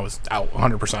Sebastian, I was out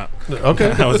 100%.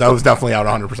 Okay. I was definitely out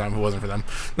 100% if it wasn't for them.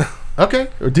 Okay.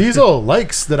 Diesel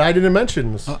likes that I didn't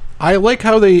mention. I like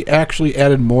how they actually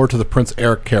added more to the Prince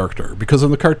Eric character, because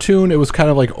in the cartoon it was kind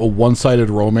of like a one-sided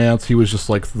romance. He was just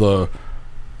like the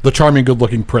charming,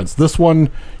 good-looking prince. This one,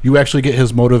 you actually get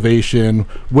his motivation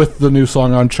with the new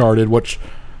song Uncharted, which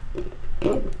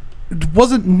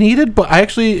wasn't needed, but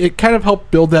it kind of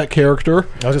helped build that character. I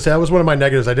was gonna say that was one of my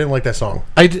negatives. I didn't like that song.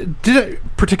 I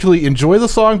didn't particularly enjoy the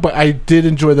song, but I did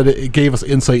enjoy that it gave us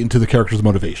insight into the character's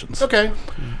motivations. Okay.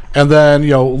 And then,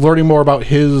 learning more about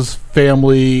his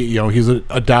family, he's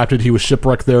adopted, he was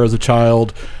shipwrecked there as a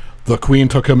child. The queen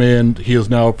took him in, he is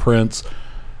now a prince.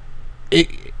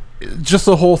 Just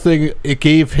the whole thing, it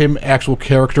gave him actual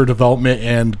character development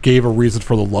and gave a reason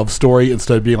for the love story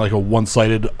instead of being like a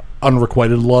one-sided,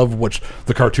 unrequited love, which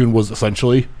the cartoon was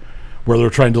essentially, where they're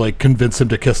trying to like convince him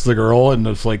to kiss the girl, and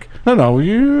it's like,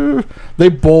 no, they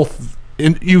both,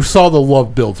 you saw the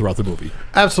love build throughout the movie.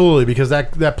 Absolutely, because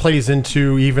that plays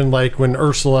into even like when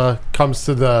Ursula comes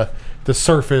to the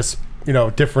surface,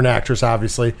 different actress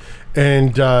obviously,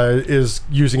 and is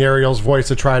using Ariel's voice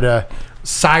to try to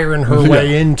siren her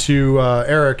way into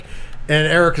Eric, and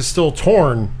Eric is still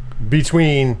torn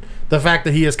between the fact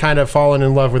that he has kind of fallen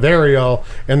in love with Ariel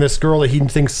and this girl that he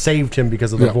thinks saved him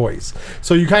because of the voice.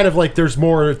 So you kind of like, there's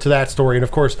more to that story. And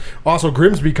of course, also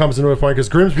Grimsby comes into a point because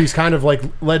Grimsby's kind of like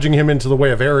ledging him into the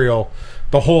way of Ariel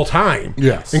the whole time.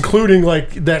 Yes. Including like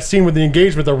that scene with the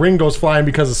engagement, the ring goes flying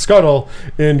because of Scuttle,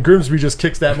 and Grimsby just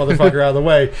kicks that motherfucker out of the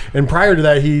way. And prior to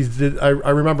that, I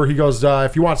remember he goes,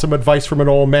 if you want some advice from an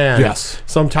old man,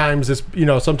 sometimes it's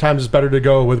better to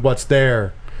go with what's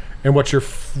there and what your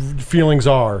feelings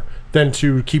are than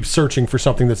to keep searching for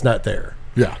something that's not there.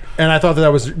 Yeah. And I thought that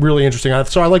was really interesting.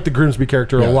 So I like the Grimsby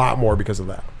character a lot more because of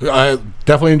that. I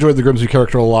definitely enjoyed the Grimsby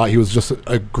character a lot. He was just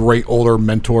a great older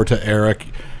mentor to Eric.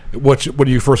 Which, when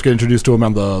you first get introduced to him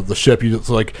on the ship, he's a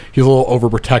little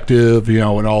overprotective,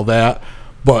 and all that.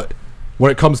 But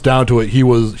when it comes down to it, he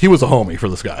was a homie for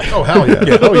this guy. Oh, hell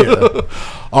yeah. Oh,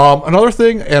 yeah. Another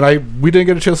thing, and we didn't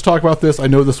get a chance to talk about this. I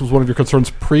know this was one of your concerns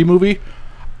pre-movie.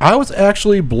 I was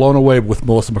actually blown away with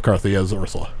Melissa McCarthy as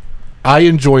Ursula. I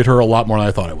enjoyed her a lot more than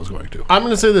I thought I was going to. I'm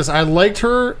going to say this. I liked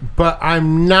her, but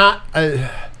I'm not...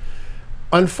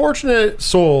 Unfortunate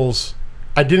Souls,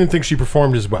 I didn't think she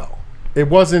performed as well. It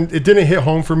didn't hit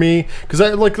home for me, because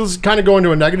let's kind of go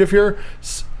into a negative here.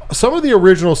 Some of the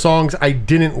original songs I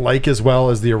didn't like as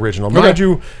well as the original. Mind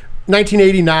you,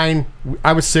 1989,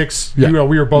 I was 6. We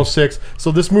were both 6. So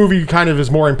this movie kind of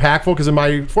is more impactful because in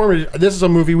my form, this is a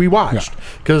movie we watched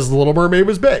because The Little Mermaid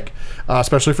was big,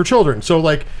 especially for children. So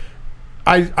like,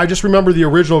 I just remember the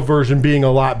original version being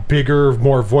a lot bigger,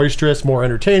 more boisterous, more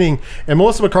entertaining. And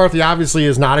Melissa McCarthy obviously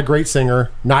is not a great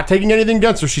singer. Not taking anything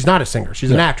against her. She's not a singer.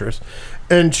 She's an actress.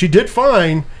 And she did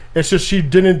fine. It's just she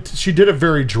did it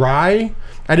very dry.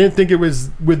 I didn't think it was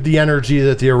with the energy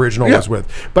that the original was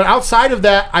with. But outside of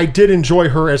that, I did enjoy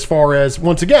her as far as,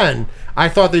 once again, I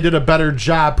thought they did a better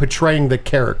job portraying the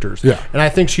characters. Yeah. And I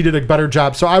think she did a better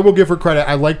job. So I will give her credit.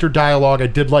 I liked her dialogue. I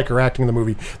did like her acting in the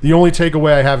movie. The only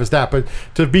takeaway I have is that. But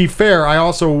to be fair, I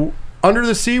also... Under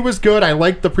the Sea was good. I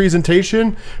liked the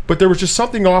presentation. But there was just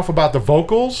something off about the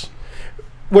vocals,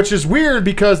 which is weird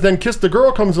because then Kiss the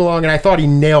Girl comes along and I thought he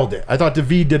nailed it. I thought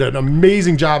David did an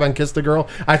amazing job on Kiss the Girl.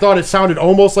 I thought it sounded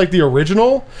almost like the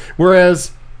original,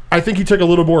 whereas I think he took a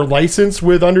little more license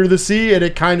with Under the Sea and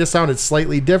it kind of sounded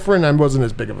slightly different. I wasn't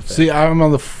as big of a fan. See, I'm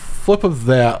on the flip of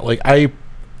that. Like, I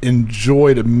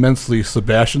enjoyed immensely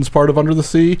Sebastian's part of Under the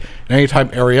Sea, and anytime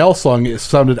Ariel sung, it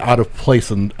sounded out of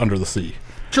place in Under the Sea.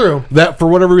 True. That, for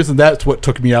whatever reason, that's what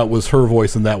took me out, was her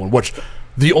voice in that one, which...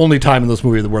 The only time in this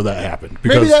movie where that happened.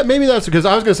 Because maybe that's because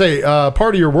I was going to say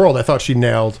Part of Your World. I thought she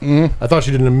nailed. I thought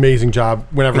she did an amazing job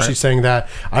whenever she sang that.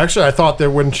 I thought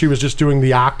that when she was just doing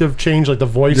the octave change, like the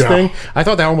voice thing, I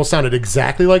thought that almost sounded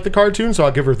exactly like the cartoon. So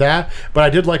I'll give her that. But I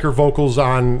did like her vocals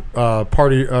on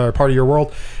Part of Your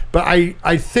World. But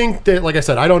I think that, like I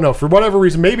said, I don't know. For whatever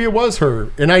reason, maybe it was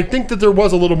her. And I think that there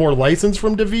was a little more license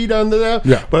from David on that.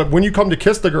 Yeah. But when you come to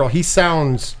Kiss the Girl, he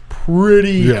sounds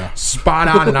pretty spot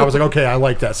on. And I was like, okay, I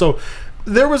like that. So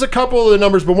there was a couple of the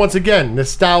numbers. But once again,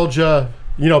 nostalgia,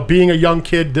 being a young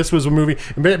kid, this was a movie.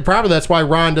 And probably that's why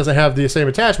Ron doesn't have the same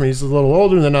attachment. He's a little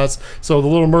older than us. So The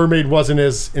Little Mermaid wasn't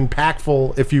as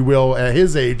impactful, if you will, at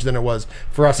his age than it was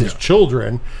for us as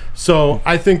children. So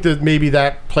I think that maybe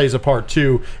that plays a part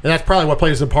too. And that's probably what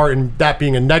plays a part in that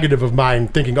being a negative of mine,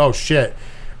 thinking, oh shit.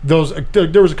 There was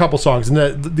a couple songs.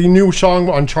 And the new song,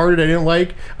 Uncharted, I didn't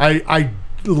like. I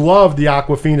love the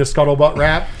Aquafina Scuttlebutt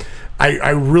rap. I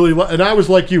really and I was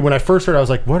like you when I first heard it, I was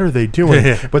like, what are they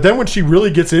doing? But then when she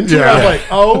really gets into it, I'm like,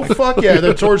 oh fuck yeah.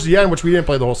 Then towards the end, which we didn't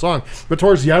play the whole song, but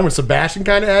towards the end when Sebastian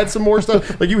kind of adds some more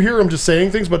stuff, like you hear him just saying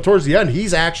things, but towards the end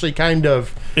he's actually kind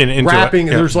of rapping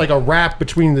and there's like a rap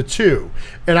between the two.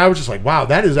 And I was just like, wow,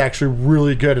 that is actually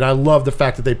really good. And I love the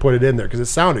fact that they put it in there because it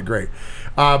sounded great.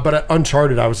 But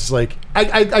Uncharted, I was just like,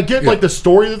 I get like the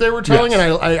story that they were telling, and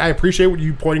I appreciate what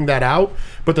you pointing that out.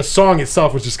 But the song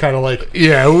itself was just kind of like,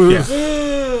 it was,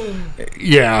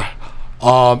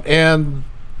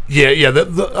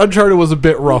 the Uncharted was a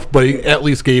bit rough, but he at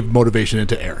least gave motivation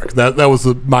into Eric. That was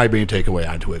my main takeaway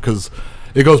onto it, because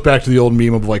it goes back to the old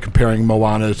meme of like comparing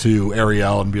Moana to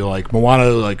Ariel and be like, Moana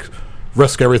like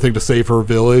risk everything to save her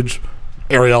village.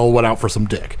 Ariel went out for some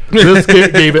dick. This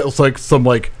gave it like some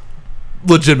like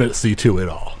legitimacy to it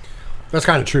all. That's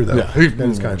kind of true, though. Yeah. That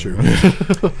is kind of true.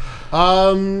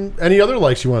 Any other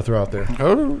likes you want to throw out there?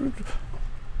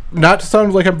 Not to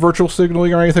sound like I'm virtual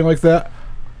signaling or anything like that.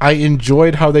 I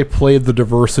enjoyed how they played the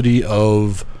diversity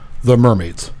of the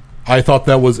mermaids. I thought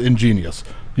that was ingenious.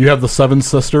 You have the 7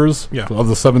 sisters of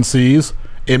the 7 seas.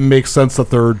 It makes sense that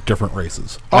they're different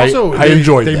races. Also, I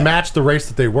enjoyed that. They matched the race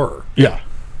that they were. Yeah.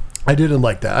 I didn't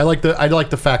like that. I like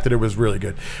the fact that it was really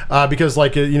good, because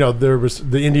there was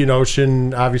the Indian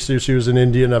Ocean. Obviously, she was an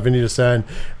Indian of Indian descent.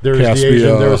 There was the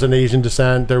Asian. There was an Asian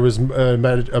descent. There was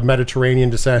a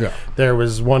Mediterranean descent. Yeah. There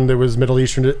was one that was Middle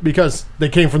Eastern, because they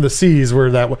came from the seas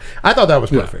where that. I thought that was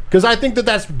perfect, because I think that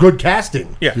that's good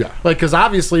casting. Yeah. Like, because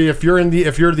obviously, if you're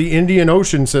the Indian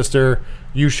Ocean sister,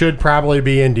 you should probably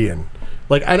be Indian.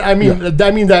 Like, I mean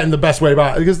that in the best way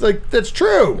about it, because like that's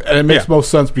true, and it makes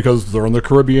most sense because they're in the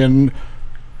Caribbean.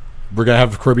 We're gonna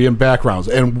have Caribbean backgrounds,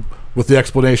 and with the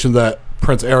explanation that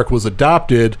Prince Eric was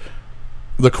adopted,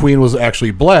 the Queen was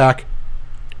actually black.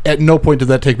 At no point did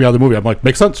that take me out of the movie. I'm like,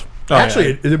 makes sense.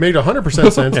 Actually, it made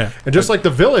 100% sense. And just like the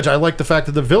village, I like the fact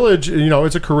that the village,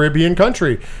 it's a Caribbean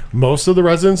country. Most of the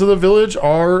residents of the village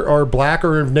are black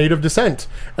or of native descent,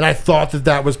 and I thought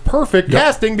that was perfect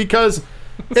casting, because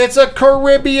it's a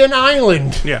Caribbean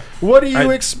island. Yeah. What do you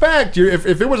expect? If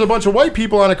it was a bunch of white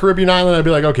people on a Caribbean island, I'd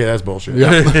be like, okay, that's bullshit. Yeah.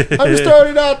 I'm just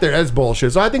throwing it out there. That's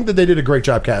bullshit. So I think that they did a great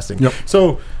job casting. Yep.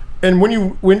 So, and when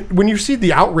you see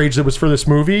the outrage that was for this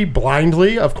movie,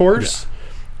 blindly, of course,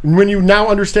 when you now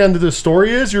understand that the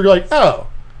story is, you're like, oh,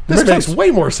 this makes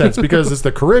way more sense, because it's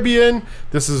the Caribbean.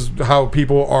 This is how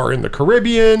people are in the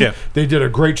Caribbean. Yeah. They did a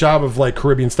great job of like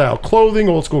Caribbean style clothing,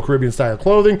 old school Caribbean style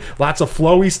clothing. Lots of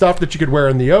flowy stuff that you could wear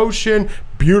in the ocean.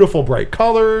 Beautiful bright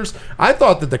colors. I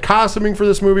thought that the costuming for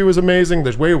this movie was amazing.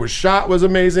 The way it was shot was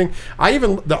amazing.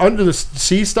 The under the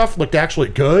sea stuff looked actually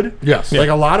good. Yes. Like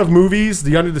a lot of movies,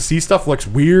 the under the sea stuff looks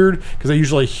weird because they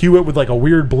usually hue it with like a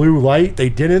weird blue light. They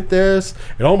didn't this.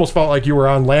 It almost felt like you were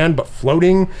on land but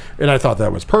floating, and I thought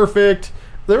that was perfect.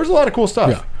 There was a lot of cool stuff.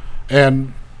 Yeah.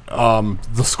 And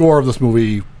the score of this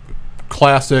movie,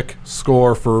 classic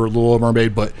score for Little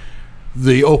Mermaid, but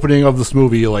the opening of this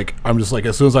movie, like, I'm just like,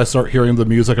 as soon as I start hearing the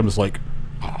music, I'm just like,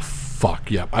 oh,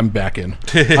 fuck, yeah, I'm back in.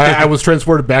 I was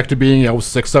transported back to being,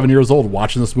 6-7 years old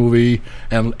watching this movie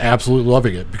and absolutely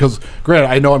loving it. Because, granted,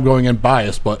 I know I'm going in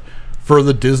biased, but for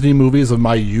the Disney movies of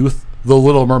my youth, The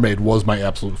Little Mermaid was my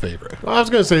absolute favorite. Well, I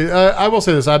was going to say, I will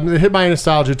say this. I've hit my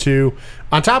nostalgia too.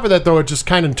 On top of that, though, it just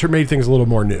kind of made things a little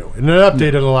more new. And it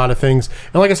updated a lot of things.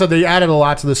 And like I said, they added a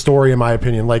lot to the story, in my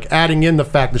opinion. Like adding in the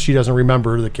fact that she doesn't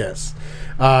remember the kiss.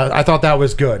 I thought that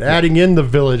was good. Adding in the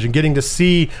village and getting to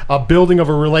see a building of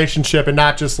a relationship, and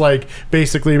not just like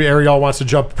basically Ariel wants to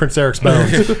jump Prince Eric's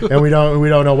bones and we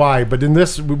don't know why. But in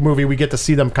this movie, we get to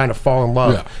see them kind of fall in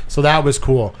love. Yeah. So that was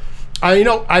cool. I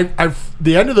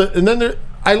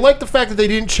like the fact that they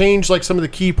didn't change like some of the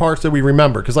key parts that we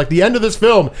remember, because like the end of this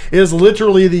film is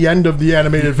literally the end of the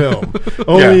animated film,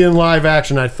 only in live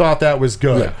action. I thought that was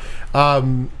good. Yeah.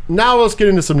 Now let's get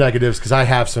into some negatives, because I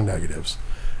have some negatives.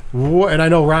 And I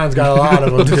know Ron's got a lot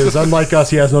of them, because unlike us,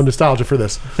 he has no nostalgia for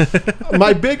this.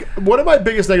 One of my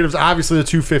biggest negatives, obviously the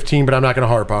 2:15, but I'm not going to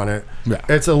harp on it. Yeah.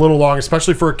 It's a little long,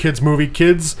 especially for a kids movie.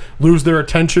 Kids lose their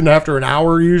attention after an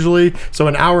hour usually, so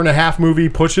an hour and a half movie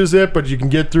pushes it, but you can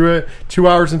get through it. 2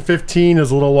 hours and 15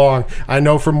 is a little long. I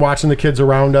know from watching the kids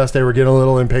around us, they were getting a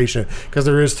little impatient, because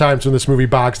there is times when this movie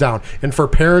bogs down. And for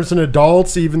parents and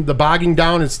adults, even the bogging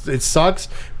down, it sucks,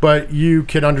 but you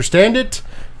can understand it.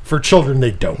 For children,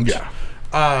 they don't. Yeah.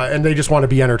 And they just want to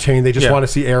be entertained. They just want to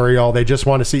see Ariel. They just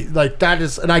want to see, like, that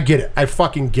is, and I get it. I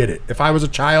fucking get it. If I was a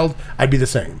child, I'd be the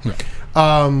same. Yeah.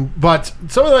 But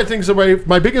some of the things,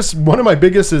 one of my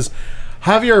biggest is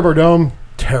Javier Bardem,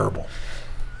 terrible.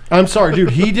 I'm sorry,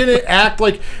 dude. He didn't act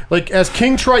like as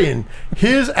King Triton.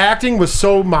 His acting was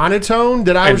so monotone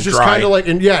that I was just kind of like,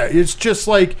 and yeah, it's just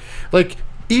like.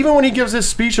 Even when he gives his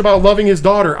speech about loving his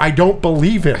daughter, I don't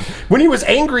believe him. When he was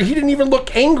angry, he didn't even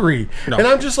look angry. No. And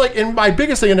I'm just like, and my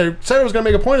biggest thing, and I said I was going to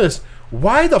make a point of this,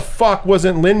 why the fuck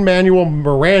wasn't Lin-Manuel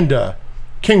Miranda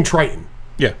King Triton?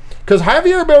 Yeah. Because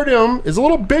Javier Bardem is a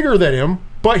little bigger than him,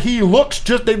 but he looks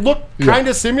they look kind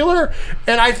of similar,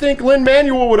 and I think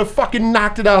Lin-Manuel would have fucking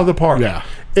knocked it out of the park. Yeah.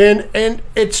 And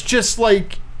it's just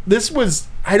like, this was,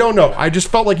 I don't know, I just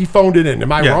felt like he phoned it in.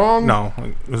 Am I wrong? No,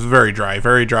 it was very dry,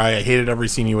 very dry. I hated every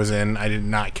scene he was in. I did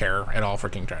not care at all for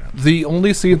King Triton. The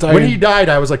only scenes when he died,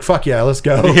 I was like, fuck yeah, let's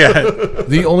go. Yeah.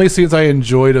 The only scenes I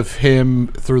enjoyed of him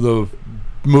through the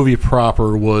movie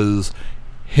proper was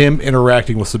him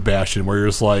interacting with Sebastian, where you're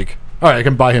just like, all right, I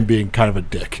can buy him being kind of a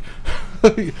dick.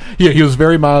 Yeah, he was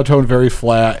very monotone, very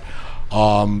flat.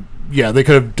 Yeah, they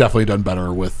could have definitely done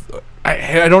better with...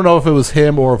 I don't know if it was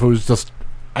him or if it was just...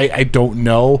 I don't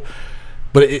know.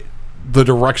 But the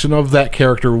direction of that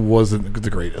character wasn't the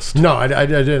greatest. No, I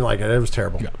didn't like it. It was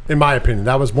terrible. Yeah. In my opinion.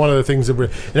 That was one of the things that...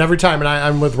 And every time, and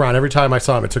I'm with Ron, every time I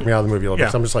saw him, it took me out of the movie a little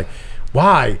bit. So I'm just like,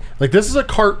 why? Like, this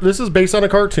is based on a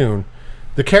cartoon.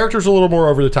 The character's a little more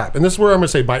over the top. And this is where I'm going to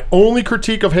say my only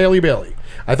critique of Halle Bailey.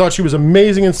 I thought she was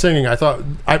amazing in singing.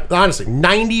 Honestly,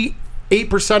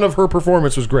 98% of her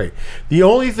performance was great. The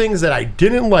only things that I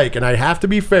didn't like, and I have to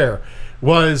be fair,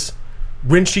 was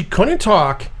when she couldn't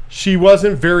talk, she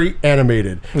wasn't very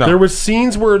animated. No. There was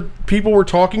scenes where people were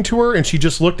talking to her and she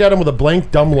just looked at them with a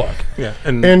blank, dumb look. Yeah.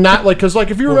 And not like, because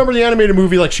like if you remember the animated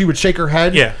movie, like she would shake her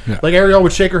head. Yeah. Like Ariel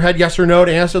would shake her head yes or no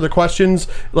to answer the questions,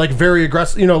 like very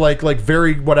aggressive, like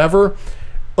very whatever.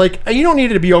 Like, you don't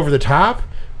need it to be over the top.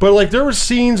 But like there were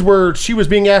scenes where she was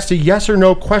being asked a yes or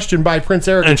no question by Prince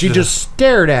Eric, and she just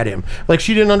stared at him like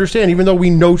she didn't understand, even though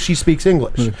we know she speaks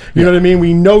English. You know what I mean?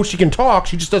 We know she can talk.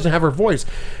 She just doesn't have her voice.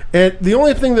 And the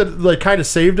only thing that like kind of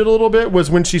saved it a little bit was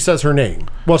when she says her name.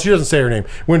 Well, she doesn't say her name.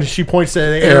 When she points to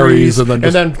Aries and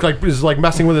then like is like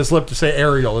messing with his lip to say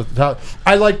Ariel.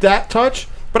 I like that touch.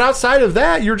 But outside of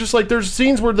that, you're just like, there's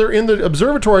scenes where they're in the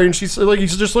observatory and she's like,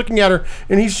 he's just looking at her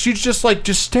and she's just like,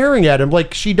 just staring at him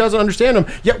like she doesn't understand him,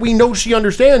 yet we know she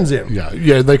understands him.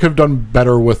 Yeah, they could have done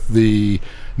better with the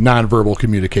nonverbal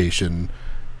communication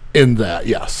in that,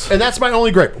 yes. And that's my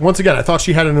only gripe. Once again, I thought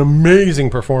she had an amazing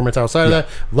performance outside of that.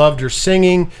 Loved her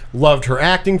singing, loved her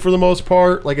acting for the most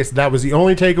part. Like I said, that was the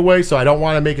only takeaway, so I don't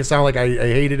want to make it sound like I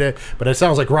hated it, but it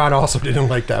sounds like Ron also didn't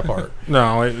like that part.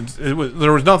 No, it was,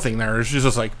 there was nothing there. It was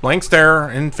just like blank stare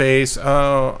in face.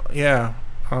 No, yeah.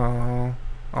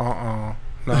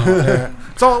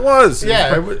 That's all it was.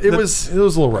 Yeah, it was a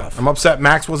little rough. I'm upset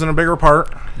Max wasn't a bigger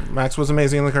part. Max was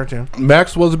amazing in the cartoon.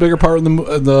 Max was a bigger part in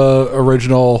the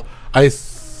original. I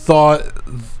thought,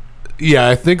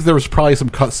 I think there was probably some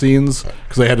cut scenes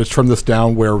because they had to trim this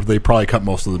down where they probably cut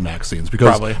most of the Max scenes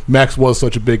because Max was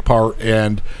such a big part,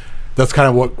 and that's kind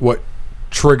of what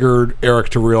triggered Eric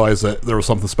to realize that there was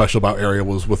something special about Ariel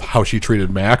was with how she treated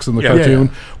Max in the cartoon,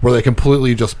 where they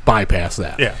completely just bypass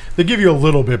that. Yeah, they give you a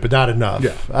little bit, but not enough.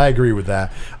 Yeah, I agree with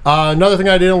that. Another thing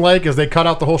I didn't like is they cut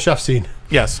out the whole chef scene.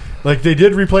 Yes, like they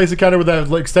did replace it kind of with that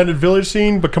like, extended village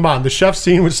scene, but come on, the chef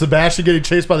scene with Sebastian getting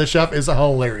chased by the chef is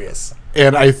hilarious.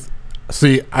 And I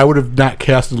would have not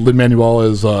casted Lin-Manuel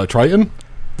as Triton,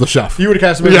 the chef. You would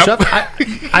have cast him as the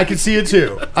chef? I could see it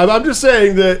too. I'm just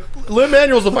saying that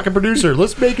Lin-Manuel's the fucking producer.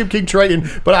 Let's make him King Triton.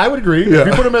 But I would agree. If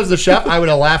you put him as the chef, I would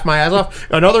have laughed my ass off.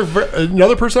 Another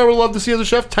person I would love to see as a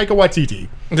chef, Taika Waititi.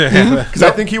 Because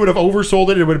I think he would have oversold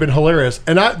it. It would have been hilarious.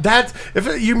 And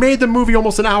if you made the movie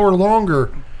almost an hour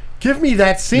longer, give me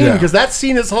that scene because that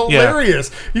scene is hilarious.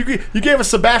 You gave us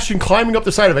Sebastian climbing up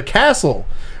the side of a castle.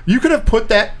 You could have put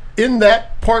that in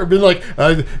that part, been like,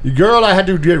 girl, I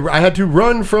had to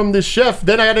run from this chef,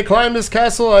 then I had to climb this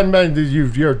castle.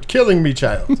 You're killing me,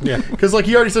 child. Yeah, because like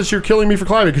he already says you're killing me for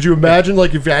climbing. Could you imagine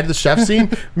like if you had the chef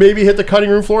scene, maybe hit the cutting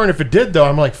room floor? And if it did, though,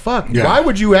 I'm like, fuck. Why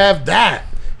would you have that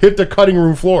hit the cutting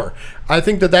room floor? I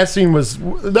think that scene was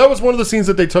one of the scenes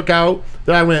that they took out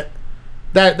that I went,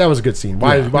 that was a good scene.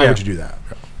 Why would you do that?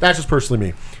 That's just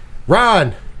personally me.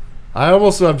 Ron,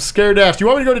 I'm scared to ask. Do you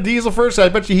want me to go to Diesel first? I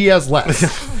bet you he has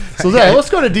less. So let's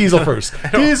go to Diesel first.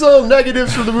 Diesel,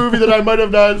 negatives for the movie that I might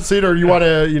have not seen, or you want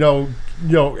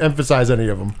to, emphasize any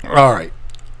of them? All right.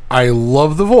 I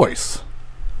love the voice.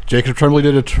 Jacob Tremblay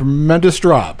did a tremendous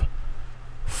job.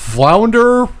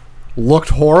 Flounder looked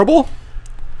horrible.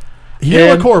 He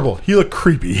didn't look horrible. He looked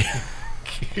creepy.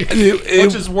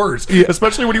 Which is worse,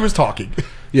 especially when he was talking.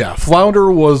 Yeah,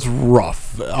 Flounder was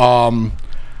rough.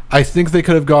 I think they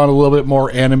could have gone a little bit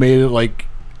more animated, like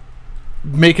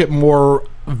make it more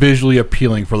visually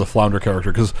appealing for the Flounder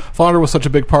character, because Flounder was such a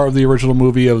big part of the original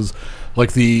movie. It was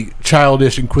like the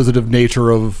childish, inquisitive nature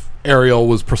of Ariel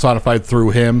was personified through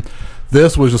him.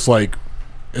 This was just like,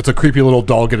 it's a creepy little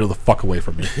doll, get her the fuck away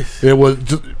from me. It was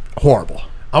just horrible.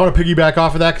 I want to piggyback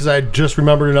off of that because I just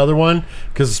remembered another one,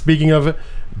 because speaking of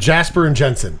Jasper and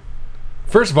Jensen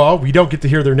First of all, we don't get to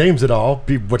hear their names at all,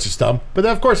 which is dumb. But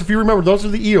then, of course, if you remember, those are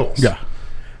the eels. Yeah.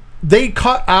 They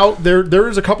cut out there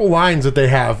is a couple lines that they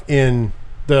have in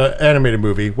the animated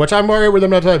movie, which I'm alright with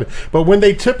them not telling you. But when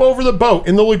they tip over the boat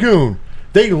in the lagoon,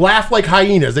 they laugh like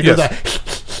hyenas. They go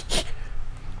that,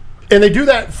 and they do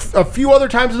that a few other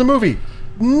times in the movie.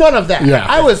 None of that. Yeah.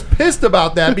 I was pissed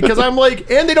about that because I'm like,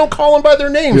 and they don't call them by their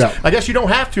names. Yeah. I guess you don't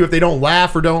have to if they don't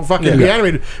laugh or don't fucking be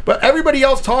animated. But everybody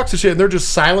else talks to shit and they're just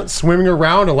silent, swimming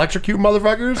around, electrocute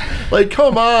motherfuckers. Like,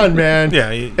 come on, man. Yeah.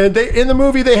 And they in the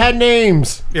movie they had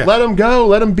names. Yeah. Let them go,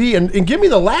 let them be, and give me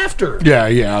the laughter.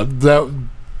 Yeah. That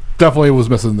definitely was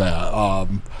missing that.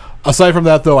 Aside from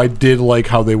that, though, I did like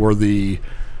how they were the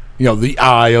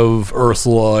eye of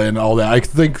Ursula and all that. I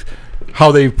think how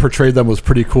they portrayed them was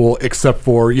pretty cool, except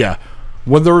for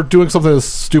when they're doing something as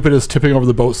stupid as tipping over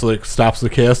the boat so it stops the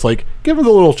kiss, like give them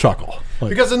the little chuckle.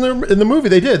 Like, because in the movie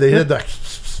they did the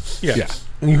yeah.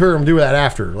 And you heard them do that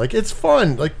after. Like, it's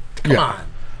fun. Like, come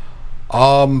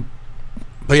on.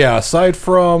 But yeah, aside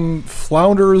from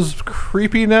Flounder's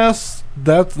creepiness,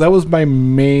 that was my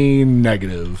main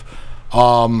negative.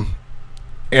 And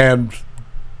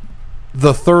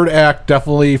the third act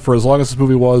definitely, for as long as this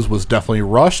movie was definitely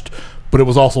rushed, but it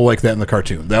was also like that in the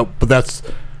cartoon. But that's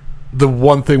the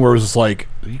one thing where it was just like,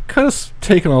 you could have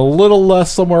taken a little less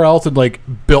somewhere else and like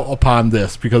built upon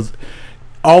this, because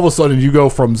all of a sudden you go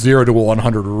from 0 to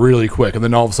 100 really quick, and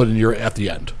then all of a sudden you're at the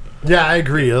end. Yeah, I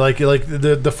agree. Like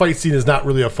the fight scene is not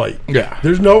really a fight. Yeah.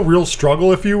 There's no real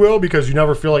struggle, if you will, because you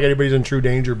never feel like anybody's in true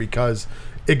danger because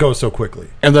it goes so quickly.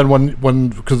 And then when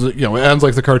because it ends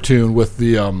like the cartoon with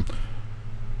the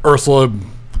Ursula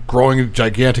growing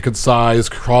gigantic in size,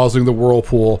 causing the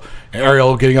whirlpool, and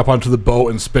Ariel getting up onto the boat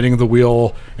and spinning the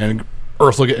wheel, and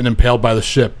Ursula getting impaled by the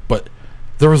ship. But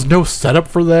there was no setup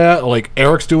for that. Like,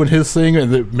 Eric's doing his thing,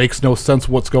 and it makes no sense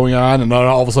what's going on, and then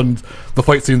all of a sudden the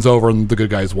fight scene's over and the good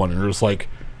guys won, and you're just like,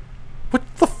 what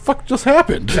the fuck just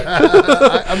happened?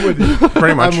 I'm with you.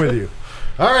 Pretty much. I'm with you.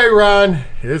 All right, Ron,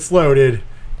 it's loaded.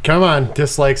 Come on,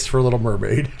 dislikes for Little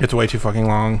Mermaid. It's way too fucking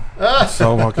long.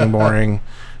 So fucking boring.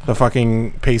 The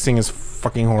fucking pacing is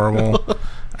fucking horrible.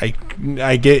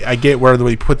 I get where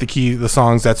they put the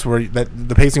songs. That's where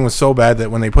the pacing was so bad that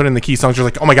when they put in the key songs, you're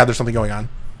like, oh my god, there's something going on.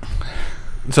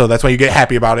 So that's why you get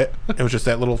happy about it. It was just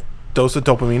that little dose of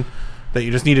dopamine that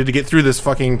you just needed to get through this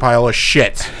fucking pile of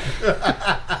shit.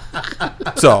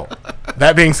 So,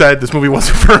 that being said, this movie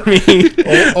wasn't for me.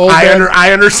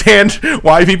 I understand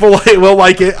why people will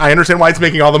like it. I understand why it's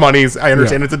making all the monies. I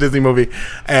understand it's a Disney movie.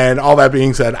 And all that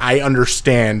being said, I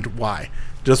understand why.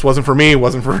 Just wasn't for me.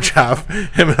 Wasn't for Jeff.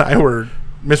 Him and I were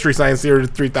Mystery Science Theater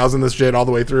 3000 this shit all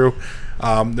the way through.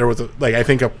 There was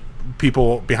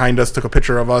people behind us took a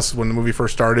picture of us when the movie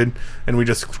first started, and we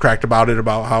just cracked about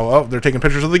how they're taking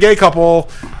pictures of the gay couple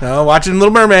watching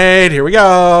Little Mermaid, here we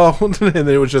go. And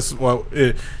it was just,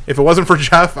 if it wasn't for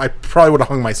Jeff, I probably would have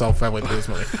hung myself if I went through this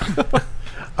movie.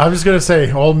 I'm just gonna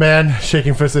say, old man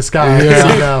shaking fist at sky.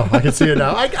 I can see it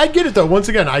now. I get it though. Once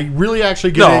again, I really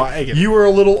actually get it. I get it. You were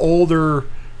a little older.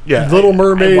 Yeah, Little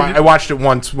Mermaid. I watched it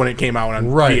once when it came out on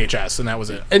VHS, and that was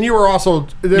it. And you were also,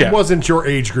 it wasn't your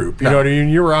age group. You know what I mean?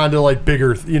 You were on to like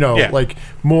bigger, like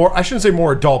more, I shouldn't say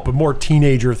more adult, but more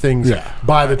teenager things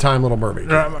by the time Little Mermaid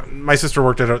came out. My sister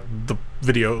worked at the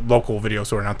local video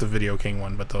store, not the Video King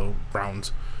one, but the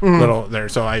Browns. Mm-hmm. Little there.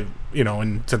 So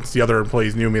and since the other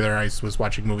employees knew me there, I was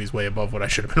watching movies way above what I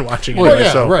should have been watching.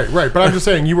 Well, right. But I'm just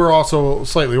saying, you were also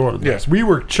slightly older than us. We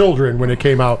were children when it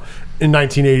came out in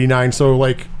 1989, so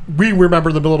like we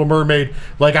remember the Little Mermaid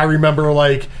like I remember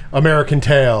like American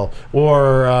Tail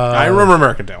or I remember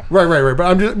American Tail. Right. But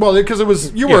I'm just because it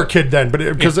was were a kid then, but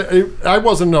because I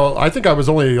wasn't. I think I was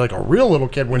only like a real little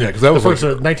kid when because that was first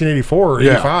 1984 or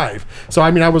 85. So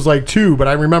I mean I was like 2, but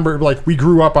I remember like we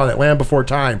grew up on it, Land Before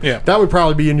Time. Yeah, that would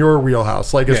probably be in your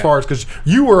wheelhouse, like as far as because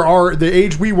you were the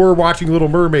age we were watching Little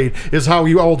Mermaid is how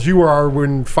old you are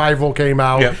when Fievel came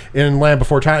out and Land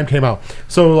Before Time came out.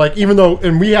 So like even though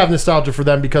and we have nostalgia for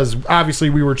them because obviously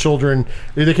we were children.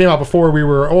 They came out before we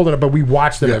were old enough, but we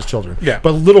watched them as children. Yeah.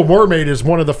 But Little Mermaid is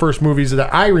one of the first movies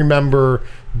that I remember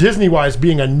Disney-wise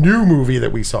being a new movie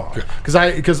that we saw.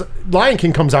 Because Lion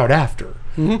King comes out after.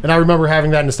 Mm-hmm. And I remember having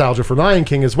that nostalgia for Lion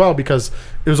King as well because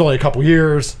it was only a couple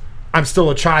years. I'm still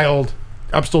a child.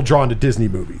 I'm still drawn to Disney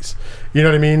movies. You know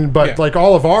what I mean? But like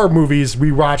all of our movies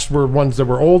we watched were ones that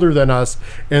were older than us,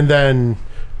 and then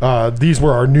These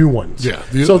were our new ones. Yeah.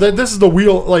 So this is the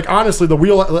wheel. Like, honestly, the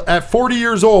wheel at 40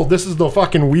 years old, this is the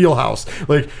fucking wheelhouse.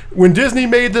 Like, when Disney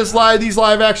made these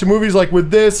live action movies, like with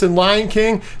this and Lion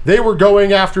King, they were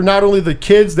going after not only the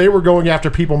kids, they were going after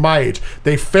people my age.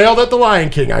 They failed at the Lion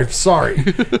King. I'm sorry.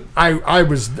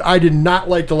 I did not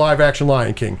like the live action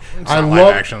Lion King. It's not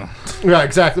live action. Yeah,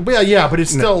 exactly. But yeah, but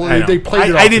it's still they played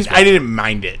it off. I didn't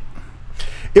mind it.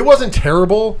 It wasn't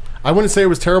terrible. I wouldn't say it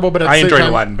was terrible, but at the same enjoyed time,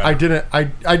 Aladdin better.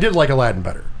 I did like Aladdin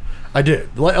better. I did.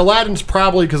 Aladdin's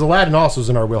probably because Aladdin also is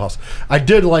in our wheelhouse. I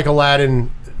did like Aladdin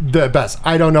the best.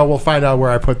 I don't know. We'll find out where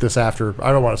I put this after.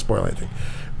 I don't want to spoil anything,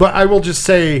 but I will just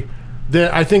say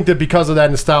that I think that because of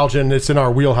that nostalgia and it's in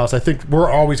our wheelhouse, I think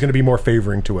we're always going to be more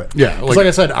favoring to it. Yeah, like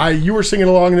I said, you were singing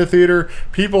along in the theater.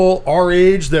 People our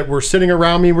age that were sitting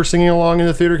around me were singing along in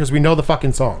the theater because we know the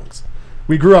fucking songs.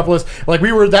 We grew up with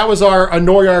that was our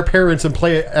annoy our parents and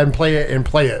play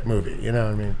it movie. You know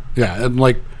what I mean? Yeah, and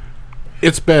like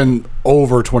it's been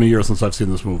over 20 years since I've seen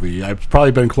this movie. I've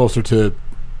probably been closer to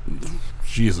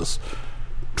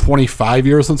 25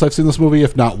 years since I've seen this movie,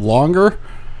 if not longer.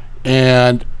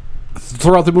 And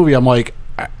throughout the movie, I'm like,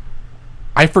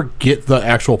 I forget the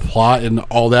actual plot and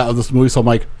all that of this movie. So I'm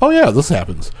like, oh yeah, this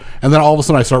happens. And then all of a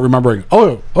sudden I start remembering,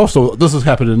 oh, so this is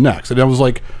happening next. And I was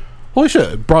like, holy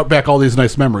shit, it brought back all these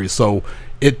nice memories. So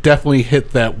it definitely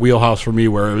hit that wheelhouse for me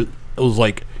where it was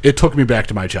like, it took me back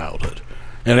to my childhood.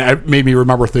 And it made me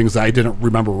remember things that I didn't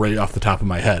remember right off the top of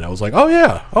my head. I was like, oh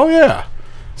yeah.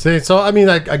 See, so I mean,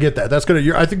 I get that. That's gonna.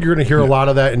 I think you're gonna hear a lot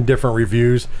of that in different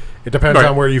reviews. It depends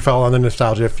on where you fell on the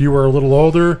nostalgia. If you were a little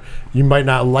older, you might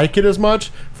not like it as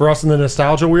much. For us in the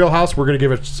nostalgia wheelhouse, we're gonna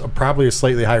give it probably a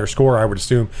slightly higher score, I would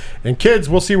assume. And kids,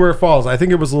 we'll see where it falls. I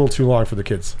think it was a little too long for the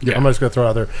kids. Yeah. I'm just gonna throw it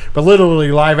out there. But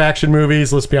literally, live action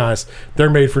movies. Let's be honest, they're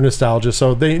made for nostalgia,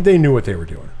 so they knew what they were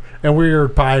doing. And we're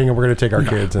buying and we're going to take our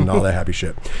kids and all that happy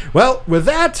shit. Well, with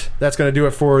that, that's going to do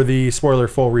it for the spoiler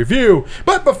full review.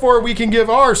 But before we can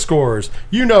give our scores,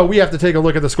 we have to take a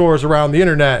look at the scores around the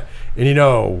internet. And you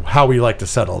know how we like to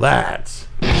settle that.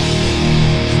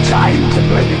 It's time to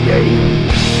play the game.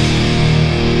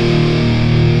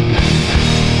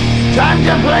 Time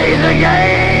to play the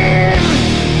game.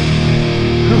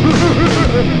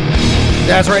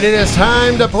 That's right, it is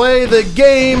time to play the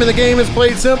game, and the game is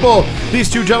played simple. These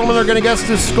two gentlemen are going to guess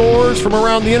the scores from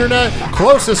around the internet.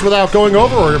 Closest without going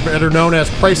over, or better known as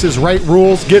Price is Right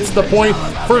rules, gets the point.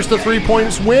 First to 3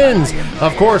 points wins.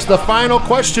 Of course, the final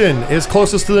question is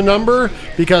closest to the number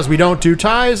because we don't do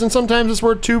ties, and sometimes it's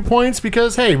worth 2 points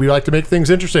because, hey, we like to make things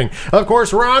interesting. Of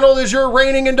course, Ronald is your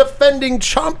reigning and defending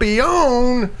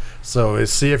champion, so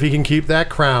let's see if he can keep that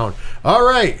crown. All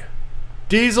right.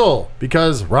 Diesel,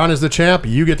 because Ron is the champ,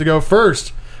 you get to go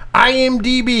first.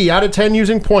 IMDb, out of 10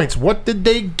 using points, what did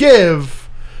they give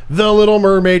The Little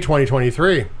Mermaid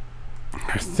 2023?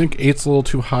 I think 8's a little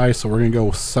too high, so we're going to go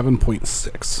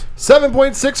 7.6.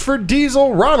 7.6 for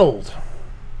Diesel. Ronald?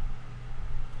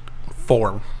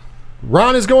 4.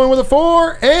 Ron is going with a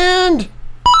 4, and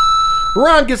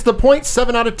Ron gets the point,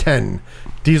 7 out of 10.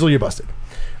 Diesel, you busted.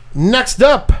 Next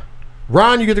up,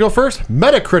 Ron, you get to go first.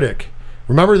 Metacritic.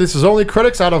 Remember, this is only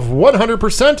critics out of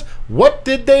 100%. What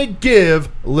did they give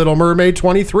Little Mermaid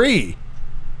 23?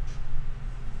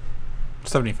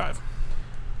 75.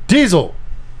 Diesel.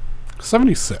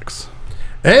 76.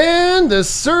 And the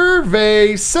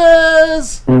survey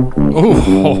says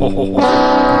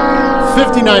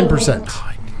 59%.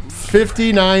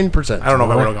 59%. I don't know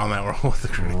if I would have gone that well with the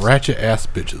critics. Ratchet ass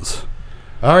bitches.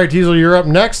 All right, Diesel, you're up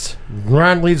next.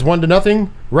 Ron leads 1-0.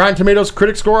 Rotten Tomatoes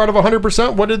critic score out of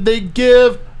 100%. What did they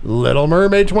give Little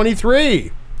Mermaid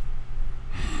 23?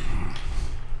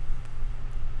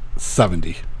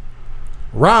 70.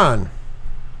 Ron.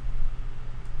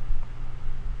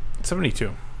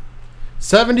 72.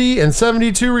 70 and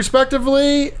 72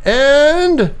 respectively,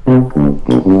 and 67%.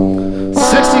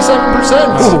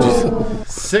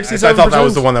 67%. I thought that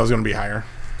was the one that was going to be higher.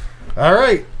 All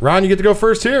right, Ron, you get to go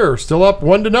first here. Still up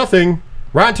 1-0.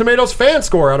 Rotten Tomatoes fan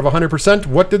score out of 100%.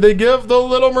 What did they give The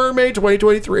Little Mermaid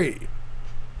 2023?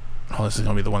 Oh, this is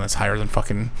going to be the one that's higher than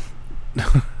fucking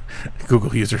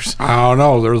Google users. I don't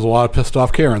know. There's a lot of pissed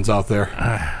off Karens out there.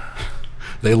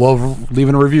 They love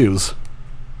leaving reviews.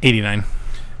 89.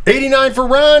 89 for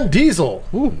Ron. Diesel.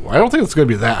 Ooh, I don't think it's going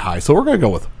to be that high, so we're going to go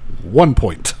with 1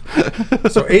 point.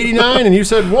 So 89, and you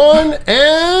said 1,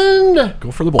 and...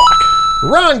 Go for the block.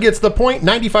 Ron gets the point,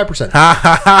 95%.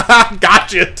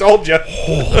 Gotcha. Told you.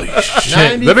 Holy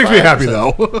shit. That makes me happy,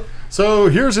 though. So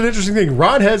here's an interesting thing.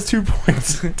 Ron has 2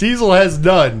 points. Diesel has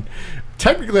none.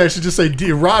 technically I should just say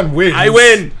Ron wins. I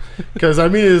win. Because, I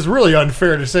mean, it is really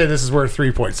unfair to say this is worth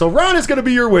 3 points. So Ron is going to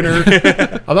be your winner.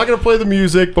 I'm not going to play the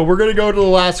music, but we're going to go to the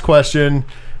last question.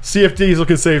 See if Diesel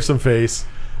can save some face.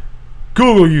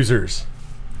 Google users.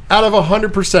 Out of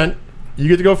 100%, you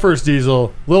get to go first,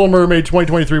 Diesel. Little Mermaid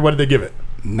 2023, what did they give it?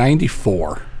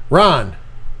 94. Ron.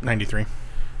 93.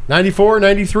 94,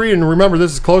 93, and remember,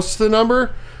 this is closest to the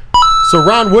number. So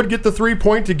Ron would get the 3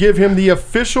 point to give him the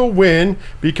official win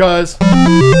because...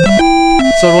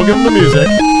 So we'll give him the music.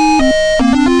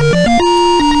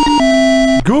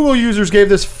 Google users gave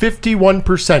this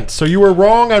 51%. So you were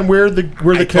wrong on where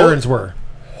the Karens were.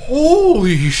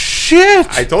 Holy shit!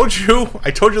 I told you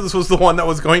this was the one that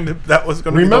was going to be the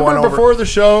one Remember over. before the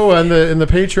show and the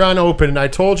Patreon open, I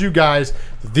told you guys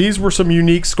that these were some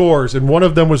unique scores, and one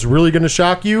of them was really going to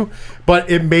shock you, but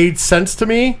it made sense to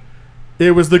me.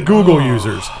 It was the Google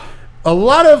users. A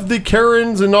lot of the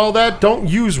Karens and all that don't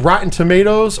use Rotten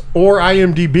Tomatoes or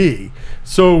IMDb.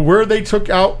 So where they took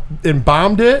out and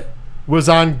bombed it was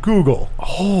on Google.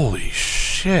 Holy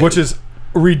shit. Which is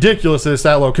ridiculous that it's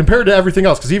that low compared to everything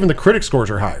else, because even the critic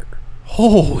scores are higher.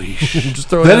 Holy shit. Just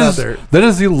throwing that out there. That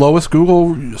is the lowest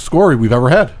Google score we've ever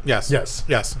had. Yes.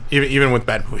 Yes. Even with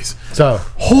bad movies. So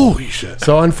holy shit.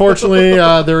 So unfortunately,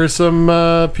 there is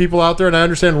some people out there, and I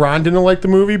understand Ron didn't like the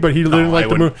movie, but he didn't like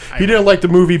the movie. He didn't like the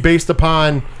movie based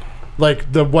upon like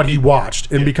what he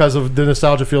watched, and because of the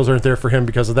nostalgia feels aren't there for him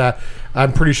because of that.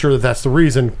 I'm pretty sure that's the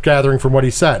reason, gathering from what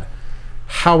he said.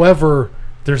 However,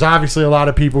 there's obviously a lot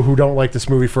of people who don't like this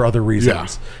movie for other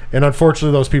reasons, and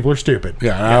unfortunately, those people are stupid.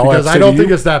 Yeah, because I don't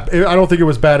think it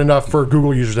was bad enough for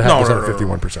Google users to have this at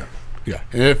 51%. Yeah,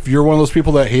 and if you're one of those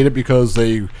people that hate it because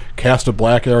they cast a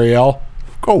black Ariel,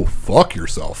 go fuck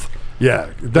yourself.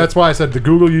 Yeah, that's why I said the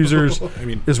Google users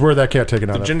is where that can't take it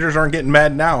on. The gingers aren't getting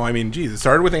mad now. I mean, geez, it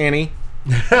started with Annie,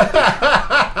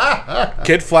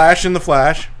 Kid Flash in the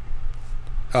Flash.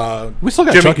 We still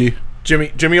got Chucky,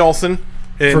 Jimmy Olsen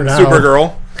in For now.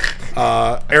 Supergirl,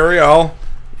 Ariel.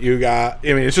 You got.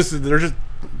 I mean, it's just they're just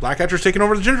black actors taking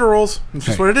over the ginger roles. It's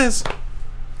just what it is.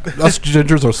 Us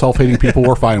gingers are self-hating people.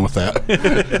 We're fine with that.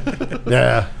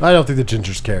 Yeah, I don't think the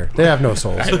gingers care. They have no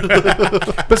souls.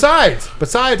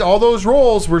 Besides, all those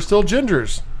roles were still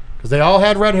gingers because they all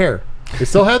had red hair. They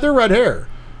still had their red hair.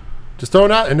 Just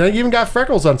throwing out, and they even got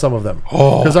freckles on some of them.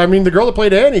 Because I mean, the girl that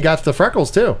played Annie got the freckles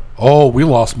too. Oh, we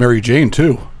lost Mary Jane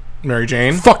too. Mary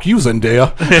Jane. Fuck you,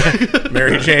 Zendaya.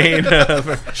 Mary Jane.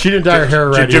 She didn't dye her hair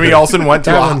red. Jimmy either. Olsen went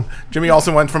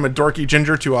from a dorky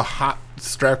ginger to a hot,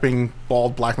 strapping,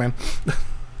 bald black man.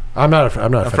 I'm not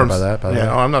offended by that. By the way.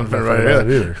 No, I'm not offended by it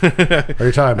either. What are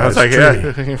you talking about?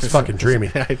 It's Dreamy. It's fucking dreamy.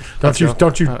 Don't you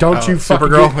fucking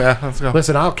Supergirl. Yeah, let's go.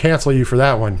 Listen, I'll cancel you for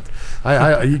that one.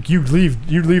 You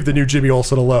leave the new Jimmy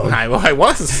Olsen alone. I'm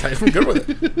good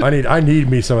with it. I need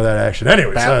me some of that action.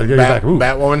 Anyways,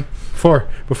 Batwoman.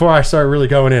 Before I start really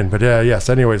going in, but yes.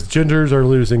 Anyways, gingers are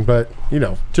losing, but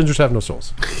gingers have no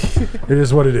souls. It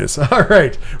is what it is. All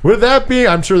right. With that being,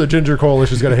 I'm sure the Ginger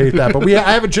Coalition is going to hate that, but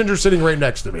I have a ginger sitting right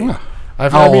next to me.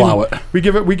 I'll allow it. We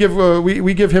give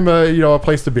him a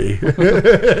place to be.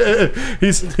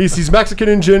 he's Mexican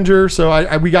and ginger,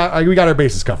 so we got our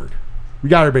bases covered. We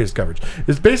got our base coverage.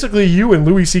 It's basically you and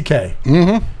Louis C.K.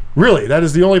 Mm-hmm. Really, that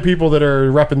is the only people that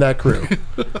are repping that crew.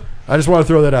 I just want to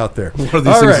throw that out there. One of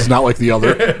these things is not like the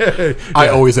other. I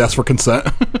always ask for consent.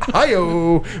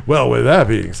 Hi-yo. Well, with that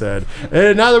being said,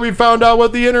 and now that we've found out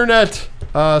what the internet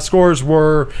scores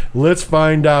were, let's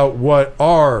find out what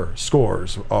our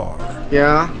scores are.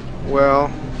 Yeah, well,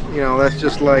 that's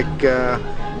just like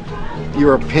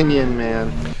your opinion,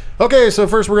 man. Okay, so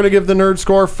first we're going to give the nerd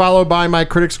score, followed by my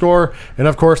critic score. And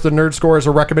of course, the nerd score is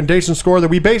a recommendation score that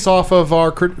we base off of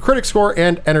our critic score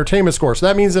and entertainment score. So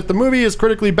that means if the movie is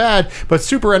critically bad but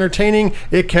super entertaining,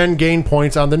 it can gain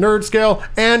points on the nerd scale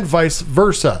and vice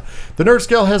versa. The nerd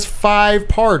scale has 5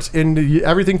 parts, and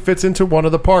everything fits into one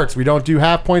of the parts. We don't do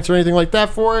half points or anything like that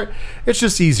for it. It's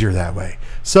just easier that way.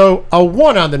 So a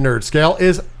 1 on the nerd scale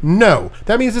is no.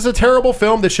 That means it's a terrible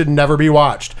film that should never be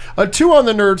watched. A 2 on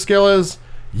the nerd scale is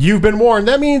you've been warned.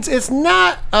 That means it's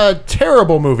not a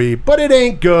terrible movie, but it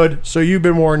ain't good, so you've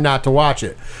been warned not to watch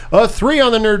it. A 3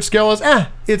 on the nerd scale is,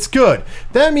 it's good.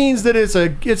 That means that it's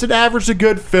an average to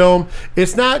good film.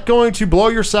 It's not going to blow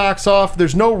your socks off.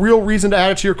 There's no real reason to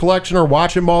add it to your collection or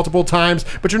watch it multiple times,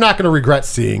 but you're not going to regret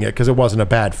seeing it because it wasn't a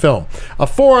bad film. A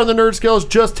 4 on the nerd scale is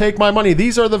just take my money.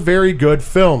 These are the very good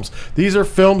films. These are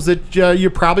films that you're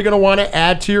probably going to want to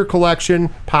add to your collection,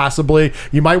 possibly.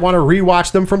 You might want to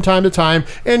rewatch them from time to time,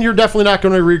 and you're definitely not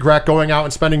going to regret going out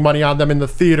and spending money on them in the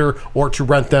theater or to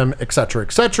rent them, etc.,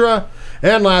 etc.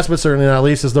 And last but certainly not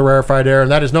least is the rarefied air, and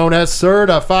and that is known as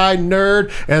Certified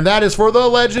Nerd, and that is for the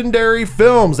legendary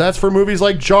films. That's for movies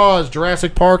like Jaws,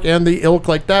 Jurassic Park, and the ilk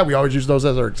like that. We always use those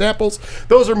as our examples.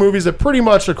 Those are movies that pretty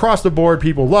much across the board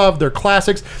people love. They're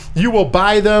classics. You will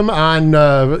buy them on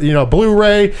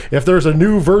Blu-ray. If there's a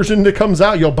new version that comes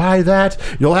out, you'll buy that.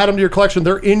 You'll add them to your collection.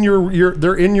 They're in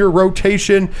your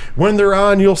rotation. When they're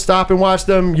on, you'll stop and watch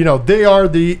them. They are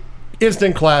the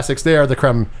instant classics. They are the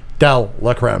creme de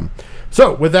la creme.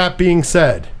 So with that being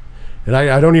said, and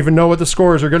I don't even know what the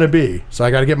scores are going to be, so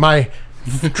I got to get my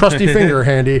trusty finger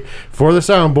handy for the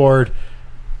soundboard.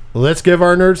 Let's give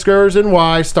our nerd scores and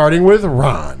why, starting with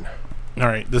Ron. All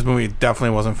right, this movie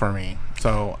definitely wasn't for me.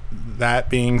 So that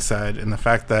being said, and the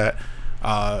fact that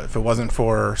if it wasn't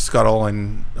for Scuttle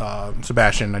and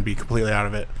Sebastian, I'd be completely out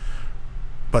of it.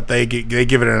 But they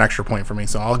give it an extra point for me,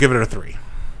 so I'll give it a 3.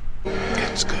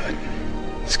 It's good.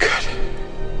 It's good.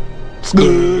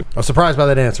 I was surprised by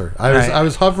that answer. I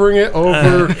was hovering it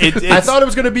over. I thought it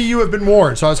was going to be You Have Been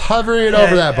Warned, so I was hovering it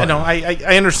over that button. No,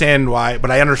 I understand why,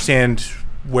 but I understand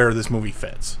where this movie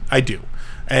fits. I do,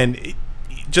 and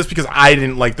just because I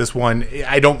didn't like this one,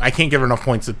 I can't give it enough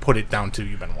points to put it down to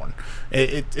You've Been Warned.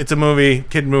 It's a movie,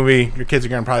 kid movie. Your kids are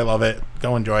going to probably love it.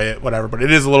 Go enjoy it, whatever. But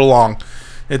it is a little long.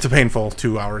 It's a painful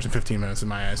 2 hours and 15 minutes in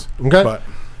my eyes. Okay. But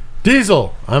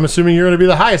Diesel, I'm assuming you're going to be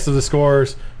the highest of the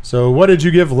scores. So what did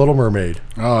you give Little Mermaid?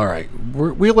 All right.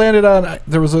 We landed on,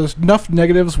 there was enough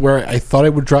negatives where I thought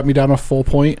it would drop me down a full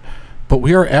point, but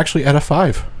we are actually at a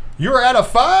 5. You're at a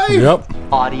 5? Yep.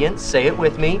 Audience, say it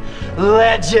with me.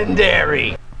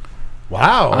 Legendary.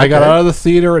 Wow. I got out of the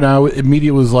theater and I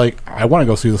immediately was like, I want to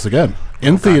go see this again.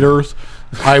 In theaters.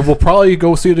 I will probably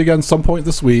go see it again some point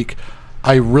this week.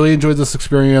 I really enjoyed this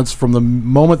experience from the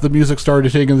moment the music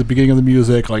started hitting in the beginning of the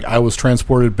music. Like, I was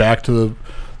transported back to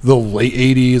the late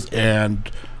 80s, and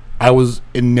I was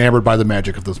enamored by the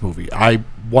magic of this movie. I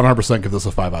 100% give this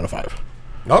a 5 out of 5.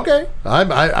 Okay.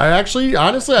 I actually,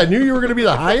 honestly, I knew you were going to be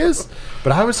the highest,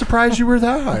 but I was surprised you were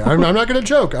that high. I'm not going to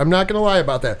joke. I'm not going to lie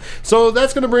about that. So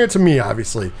that's going to bring it to me,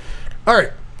 obviously. All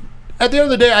right. At the end of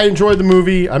the day, I enjoyed the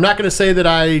movie. I'm not going to say that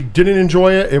I didn't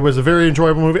enjoy it. It was a very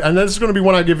enjoyable movie. And this is going to be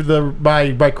one I give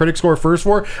my critic score first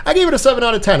for. I gave it a 7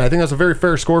 out of 10. I think that's a very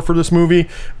fair score for this movie.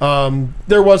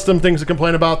 There was some things to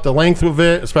complain about. The length of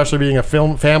it, especially being a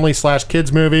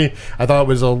family/kids movie. I thought it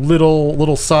was a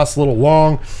little sus, a little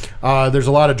long. There's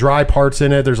a lot of dry parts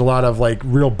in it. There's a lot of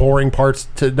real boring parts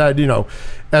to,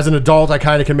 as an adult, I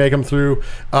kind of can make them through.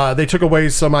 They took away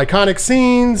some iconic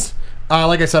scenes.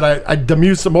 Like I said,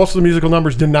 most of the musical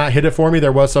numbers did not hit it for me.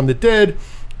 There was some that did.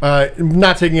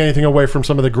 Not taking anything away from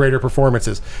some of the greater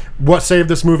performances. What saved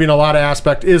this movie in a lot of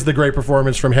aspect is the great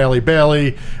performance from Halle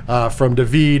Bailey, from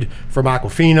David, from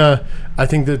Awkwafina. I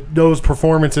think that those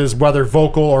performances, whether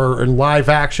vocal or in live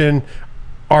action,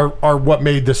 are what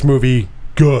made this movie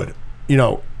good,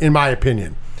 in my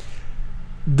opinion.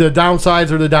 The downsides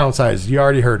are the downsides. You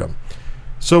already heard them.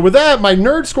 So with that, my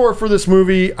nerd score for this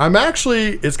movie,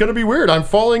 it's going to be weird. I'm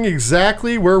falling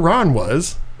exactly where Ron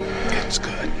was. It's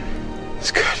good.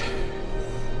 It's good.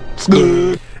 It's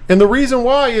good. And the reason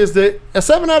why is that a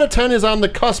 7 out of 10 is on the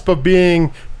cusp of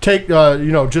being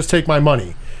just take my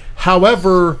money.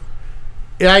 However,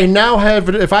 I now have,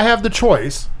 if I have the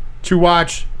choice to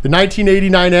watch the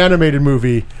 1989 animated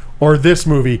movie or this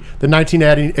movie, the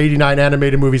 1989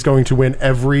 animated movie is going to win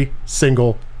every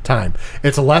single time.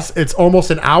 It's almost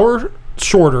an hour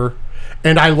shorter,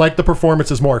 and I like the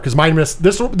performances more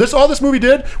because all this movie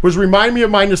did was remind me of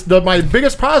my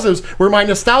biggest positives were my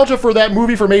nostalgia for that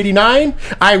movie from '89.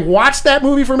 I watched that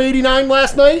movie from '89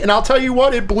 last night, and I'll tell you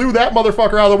what, it blew that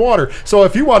motherfucker out of the water. So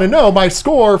if you want to know my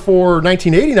score for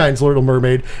 1989's Little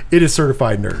Mermaid, it is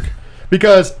Certified Nerd,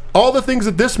 because all the things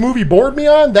that this movie bored me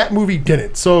on, that movie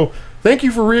didn't. So thank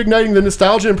you for reigniting the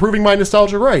nostalgia and proving my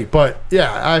nostalgia right. But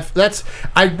yeah,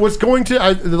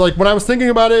 when I was thinking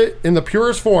about it in the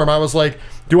purest form, I was like,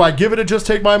 do I give it a just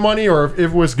take my money or if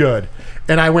it was good?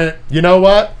 And I went, you know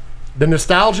what? The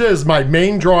nostalgia is my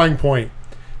main drawing point.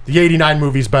 The 89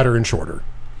 movie's better and shorter.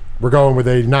 We're going with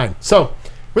 89. So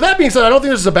with that being said, I don't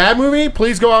think this is a bad movie.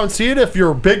 Please go out and see it. If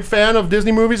you're a big fan of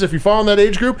Disney movies, if you fall in that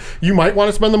age group, you might want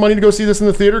to spend the money to go see this in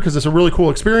the theater because it's a really cool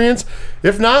experience.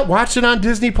 If not, watch it on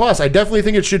Disney+. I definitely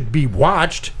think it should be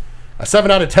watched. A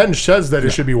 7 out of 10 says that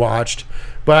it should be watched.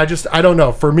 But I don't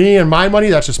know. For me and my money,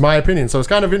 that's just my opinion. So it's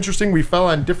kind of interesting. We fell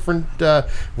on different...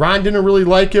 Ron didn't really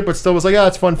like it, but still was like, yeah,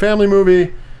 it's a fun family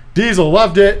movie. Diesel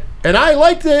loved it, and I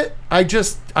liked it. I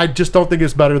just don't think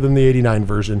it's better than the 89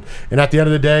 version. And at the end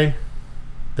of the day...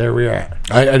 There we are.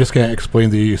 I just can't explain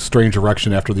the strange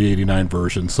erection after the 89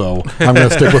 version, so I'm going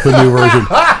to stick with the new version.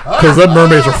 Because them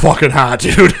mermaids are fucking hot,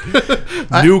 dude.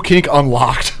 New kink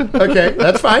unlocked. Okay,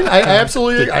 that's fine. I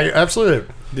absolutely.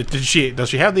 Does she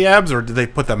have the abs, or did they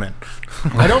put them in?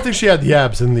 I don't think she had the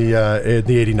abs in the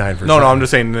 89 version. No, I'm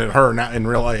just saying that her, not in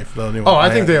real life. The new one. I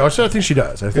think she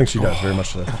does. I think she does very much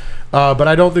so. But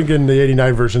I don't think in the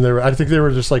 89 version I think they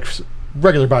were just like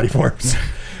regular body forms.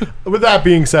 With that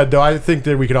being said, though, I think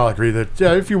that we can all agree that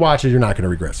if you watch it, you're not going to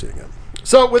regret seeing it.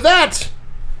 So with that,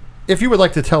 if you would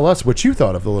like to tell us what you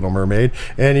thought of The Little Mermaid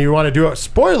and you want to do it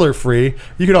spoiler-free,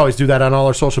 you can always do that on all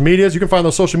our social medias. You can find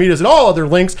those social medias and all other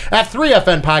links at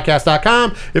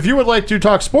 3fnpodcast.com. If you would like to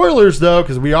talk spoilers, though,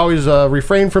 because we always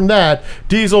refrain from that,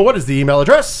 Diesel, what is the email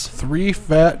address?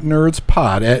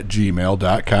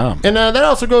 3fatnerdspod@gmail.com. And that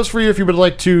also goes for you if you would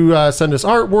like to send us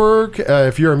artwork.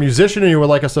 If you're a musician and you would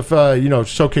like us to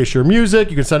showcase your music,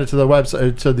 you can send it to the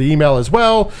website, to the email as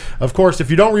well. Of course, if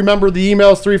you don't remember the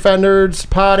emails,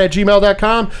 3fatnerdspod@gmail.com,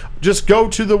 just go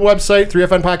to the website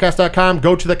 3fnpodcast.com,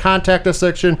 go to the contact us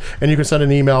section, and you can send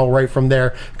an email right from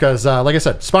there, because like I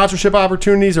said, sponsorship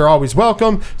opportunities are always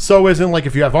welcome. So isn't like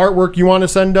if you have artwork you want to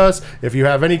send us, if you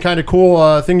have any kind of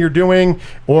cool thing you're doing,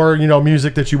 or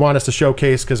music that you want us to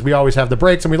showcase, because we always have the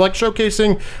breaks and we like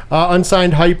showcasing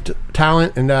unsigned hyped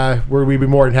talent, and we'd be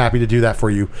more than happy to do that for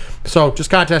you. So just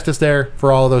contact us there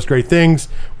for all of those great things.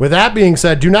 With that being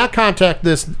said, do not contact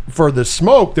this for the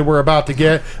smoke that we're about to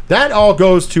get. That all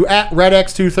goes to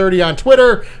 @RedX230 on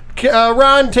Twitter.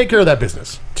 Ron, take care of that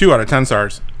business. 2 out of 10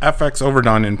 stars. FX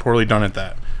overdone and poorly done at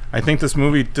that. I think this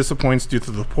movie disappoints due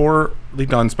to the poorly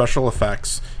done special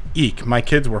effects. Eek, my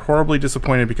kids were horribly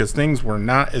disappointed because things were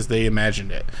not as they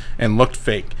imagined it and looked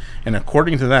fake, and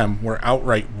according to them, were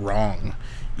outright wrong.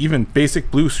 Even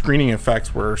basic blue screening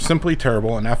effects were simply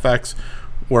terrible, and FX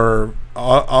were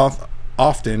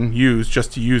often used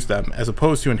just to use them, as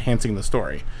opposed to enhancing the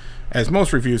story. As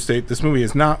most reviews state, this movie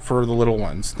is not for the little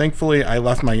ones. Thankfully, I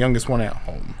left my youngest one at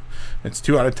home. It's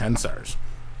 2 out of 10 stars.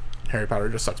 Harry Potter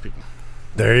just sucks people.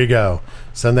 There you go.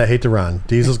 Send that hate to Ron.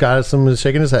 Diesel's got some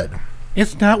shaking his head.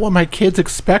 It's not what my kids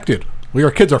expected. Well,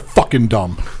 your kids are fucking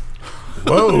dumb.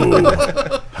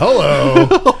 Whoa. Hello.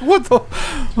 What the?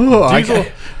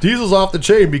 Diesel's off the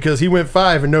chain because he went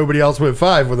 5 and nobody else went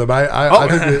 5 with him.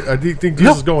 I think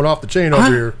Diesel's going off the chain over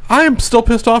here. I am still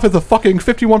pissed off at the fucking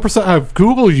 51% of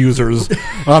Google users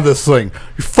on this thing.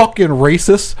 You fucking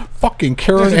racist, fucking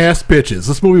Karen ass bitches.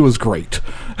 This movie was great.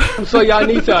 So y'all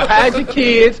need to hide your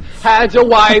kids, hide your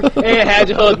wife, and hide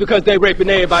your husband because they raping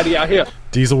everybody out here.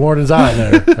 Diesel warned his eye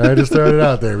there. I just throwed it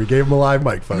out there. We gave him a live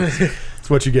mic, folks. That's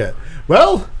what you get.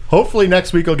 Well, hopefully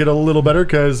next week will get a little better,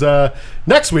 because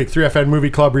next week 3FN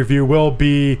Movie Club review will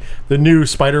be the new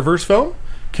Spider-Verse film.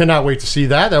 Cannot wait to see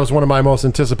that. That was one of my most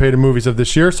anticipated movies of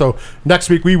this year. So next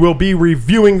week we will be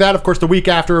reviewing that. Of course, the week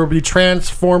after will be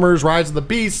Transformers Rise of the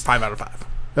Beast. 5 out of 5.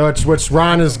 Which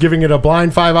Ron is giving it a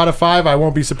blind 5 out of 5. I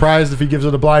won't be surprised if he gives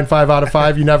it a blind 5 out of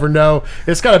 5. You never know.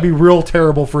 It's got to be real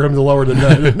terrible for him to lower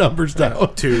the numbers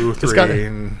down. 2, 3,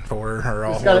 and 4 are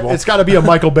all horrible. It's got to be a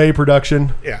Michael Bay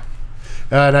production. Yeah.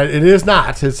 And it is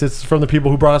not. It's from the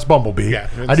people who brought us Bumblebee. Yeah,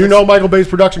 I do know Michael Bay's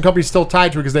production company is still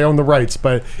tied to it because they own the rights,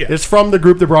 but it's from the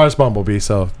group that brought us Bumblebee,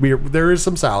 so there is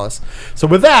some solace. So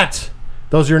with that,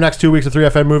 those are your next 2 weeks of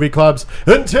 3FN Movie Clubs.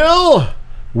 Until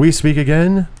we speak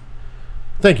again,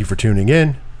 thank you for tuning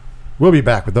in. We'll be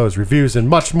back with those reviews and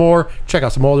much more. Check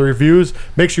out some older reviews.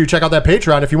 Make sure you check out that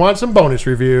Patreon if you want some bonus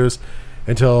reviews.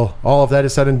 Until all of that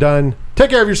is said and done, take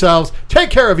care of yourselves,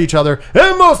 take care of each other,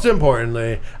 and most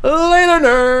importantly, later,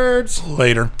 nerds.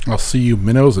 Later. I'll see you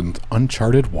minnows in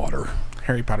uncharted water.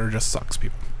 Harry Potter just sucks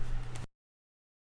people.